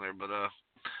way down there. But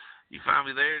you find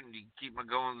me there, and you keep my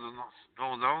goings on,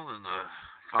 and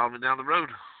follow me down the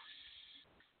road.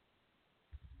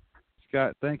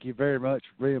 Scott, thank you very much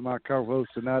for being my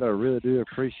co-host tonight. I really do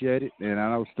appreciate it, and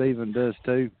I know Stephen does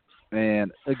too.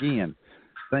 And again,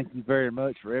 thank you very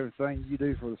much for everything you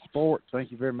do for the sport.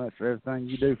 Thank you very much for everything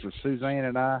you do for Suzanne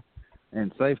and I.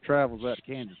 And safe travels out to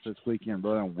Kansas this weekend,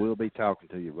 brother. And we'll be talking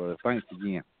to you, brother. Thanks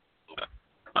again.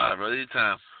 All right, brother.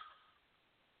 Anytime.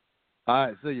 All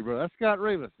right, see you, brother. That's Scott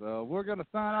Rivas. We're going to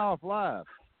sign off live.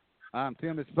 I'm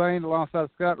Tim Disspain alongside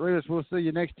Scott Rivas. We'll see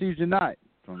you next Tuesday night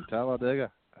from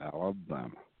Talladega, Alabama.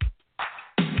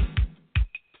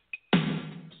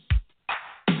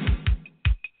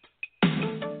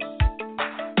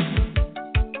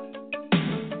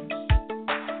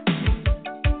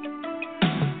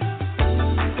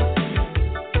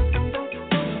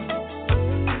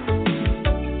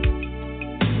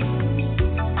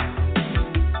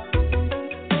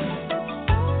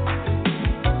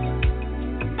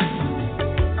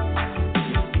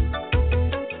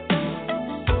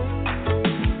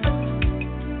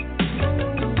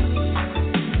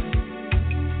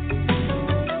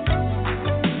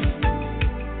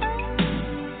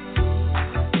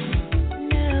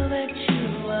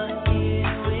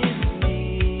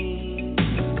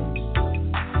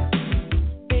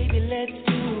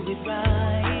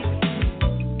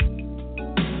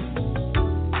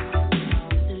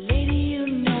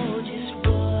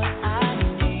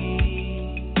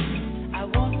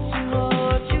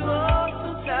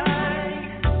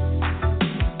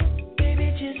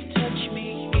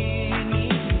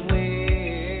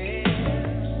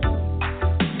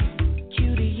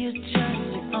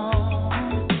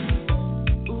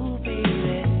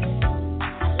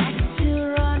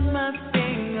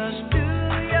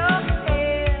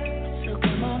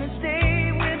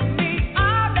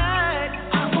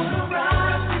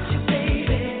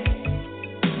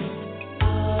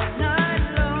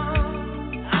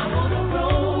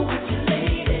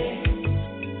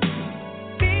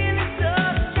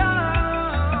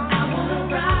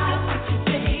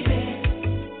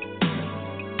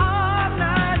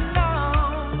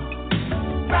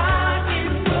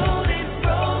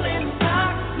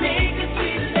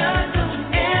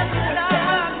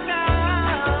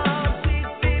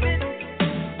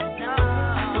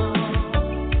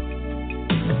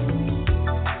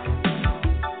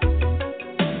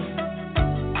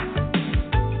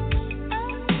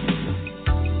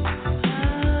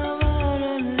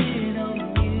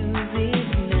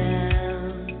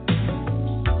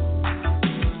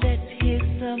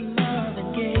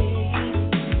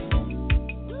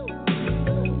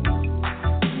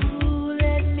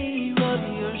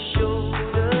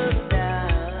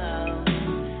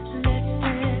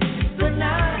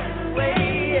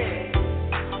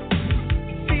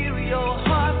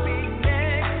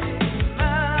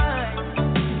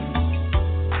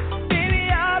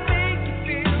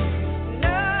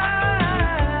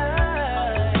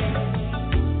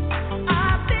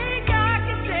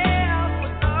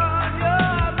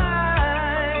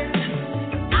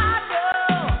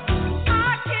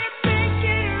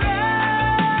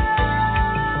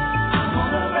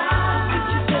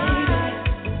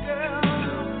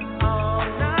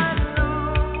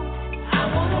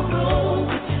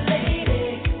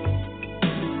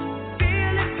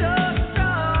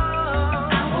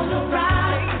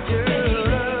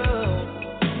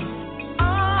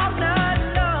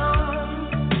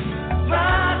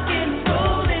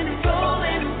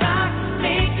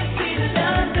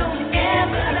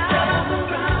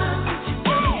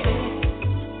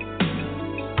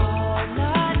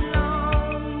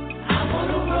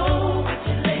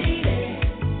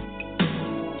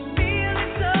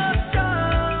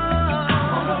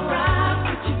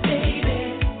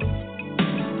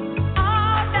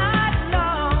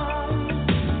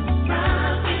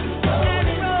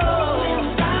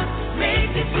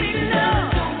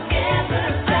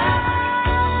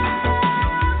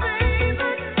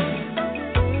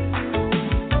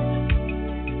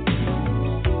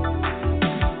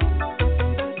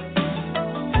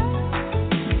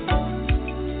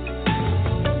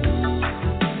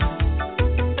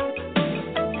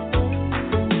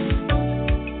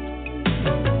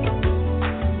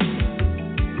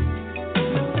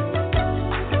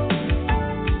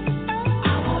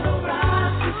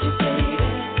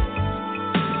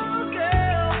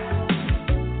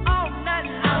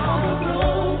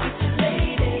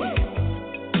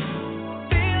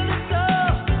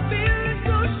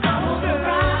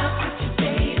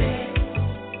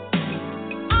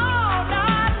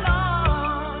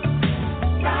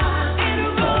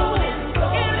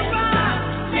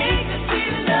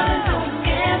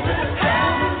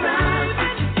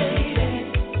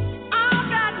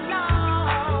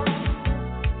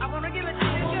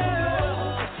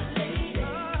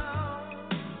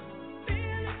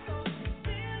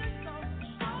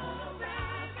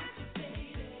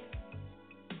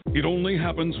 It only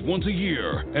happens once a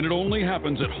year, and it only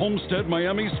happens at Homestead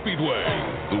Miami Speedway.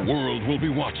 The world will be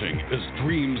watching as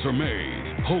dreams are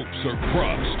made, hopes are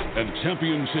crushed, and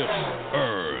championships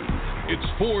earned. It's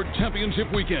Ford Championship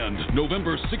Weekend,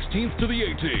 November 16th to the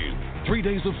 18th. 3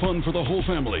 days of fun for the whole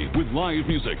family with live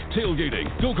music, tailgating,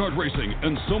 go-kart racing,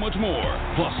 and so much more.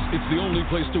 Plus, it's the only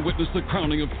place to witness the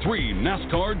crowning of 3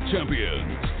 NASCAR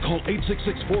champions. Call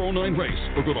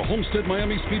 866-409-RACE or go to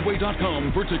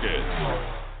HomesteadMiamiSpeedway.com for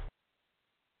tickets.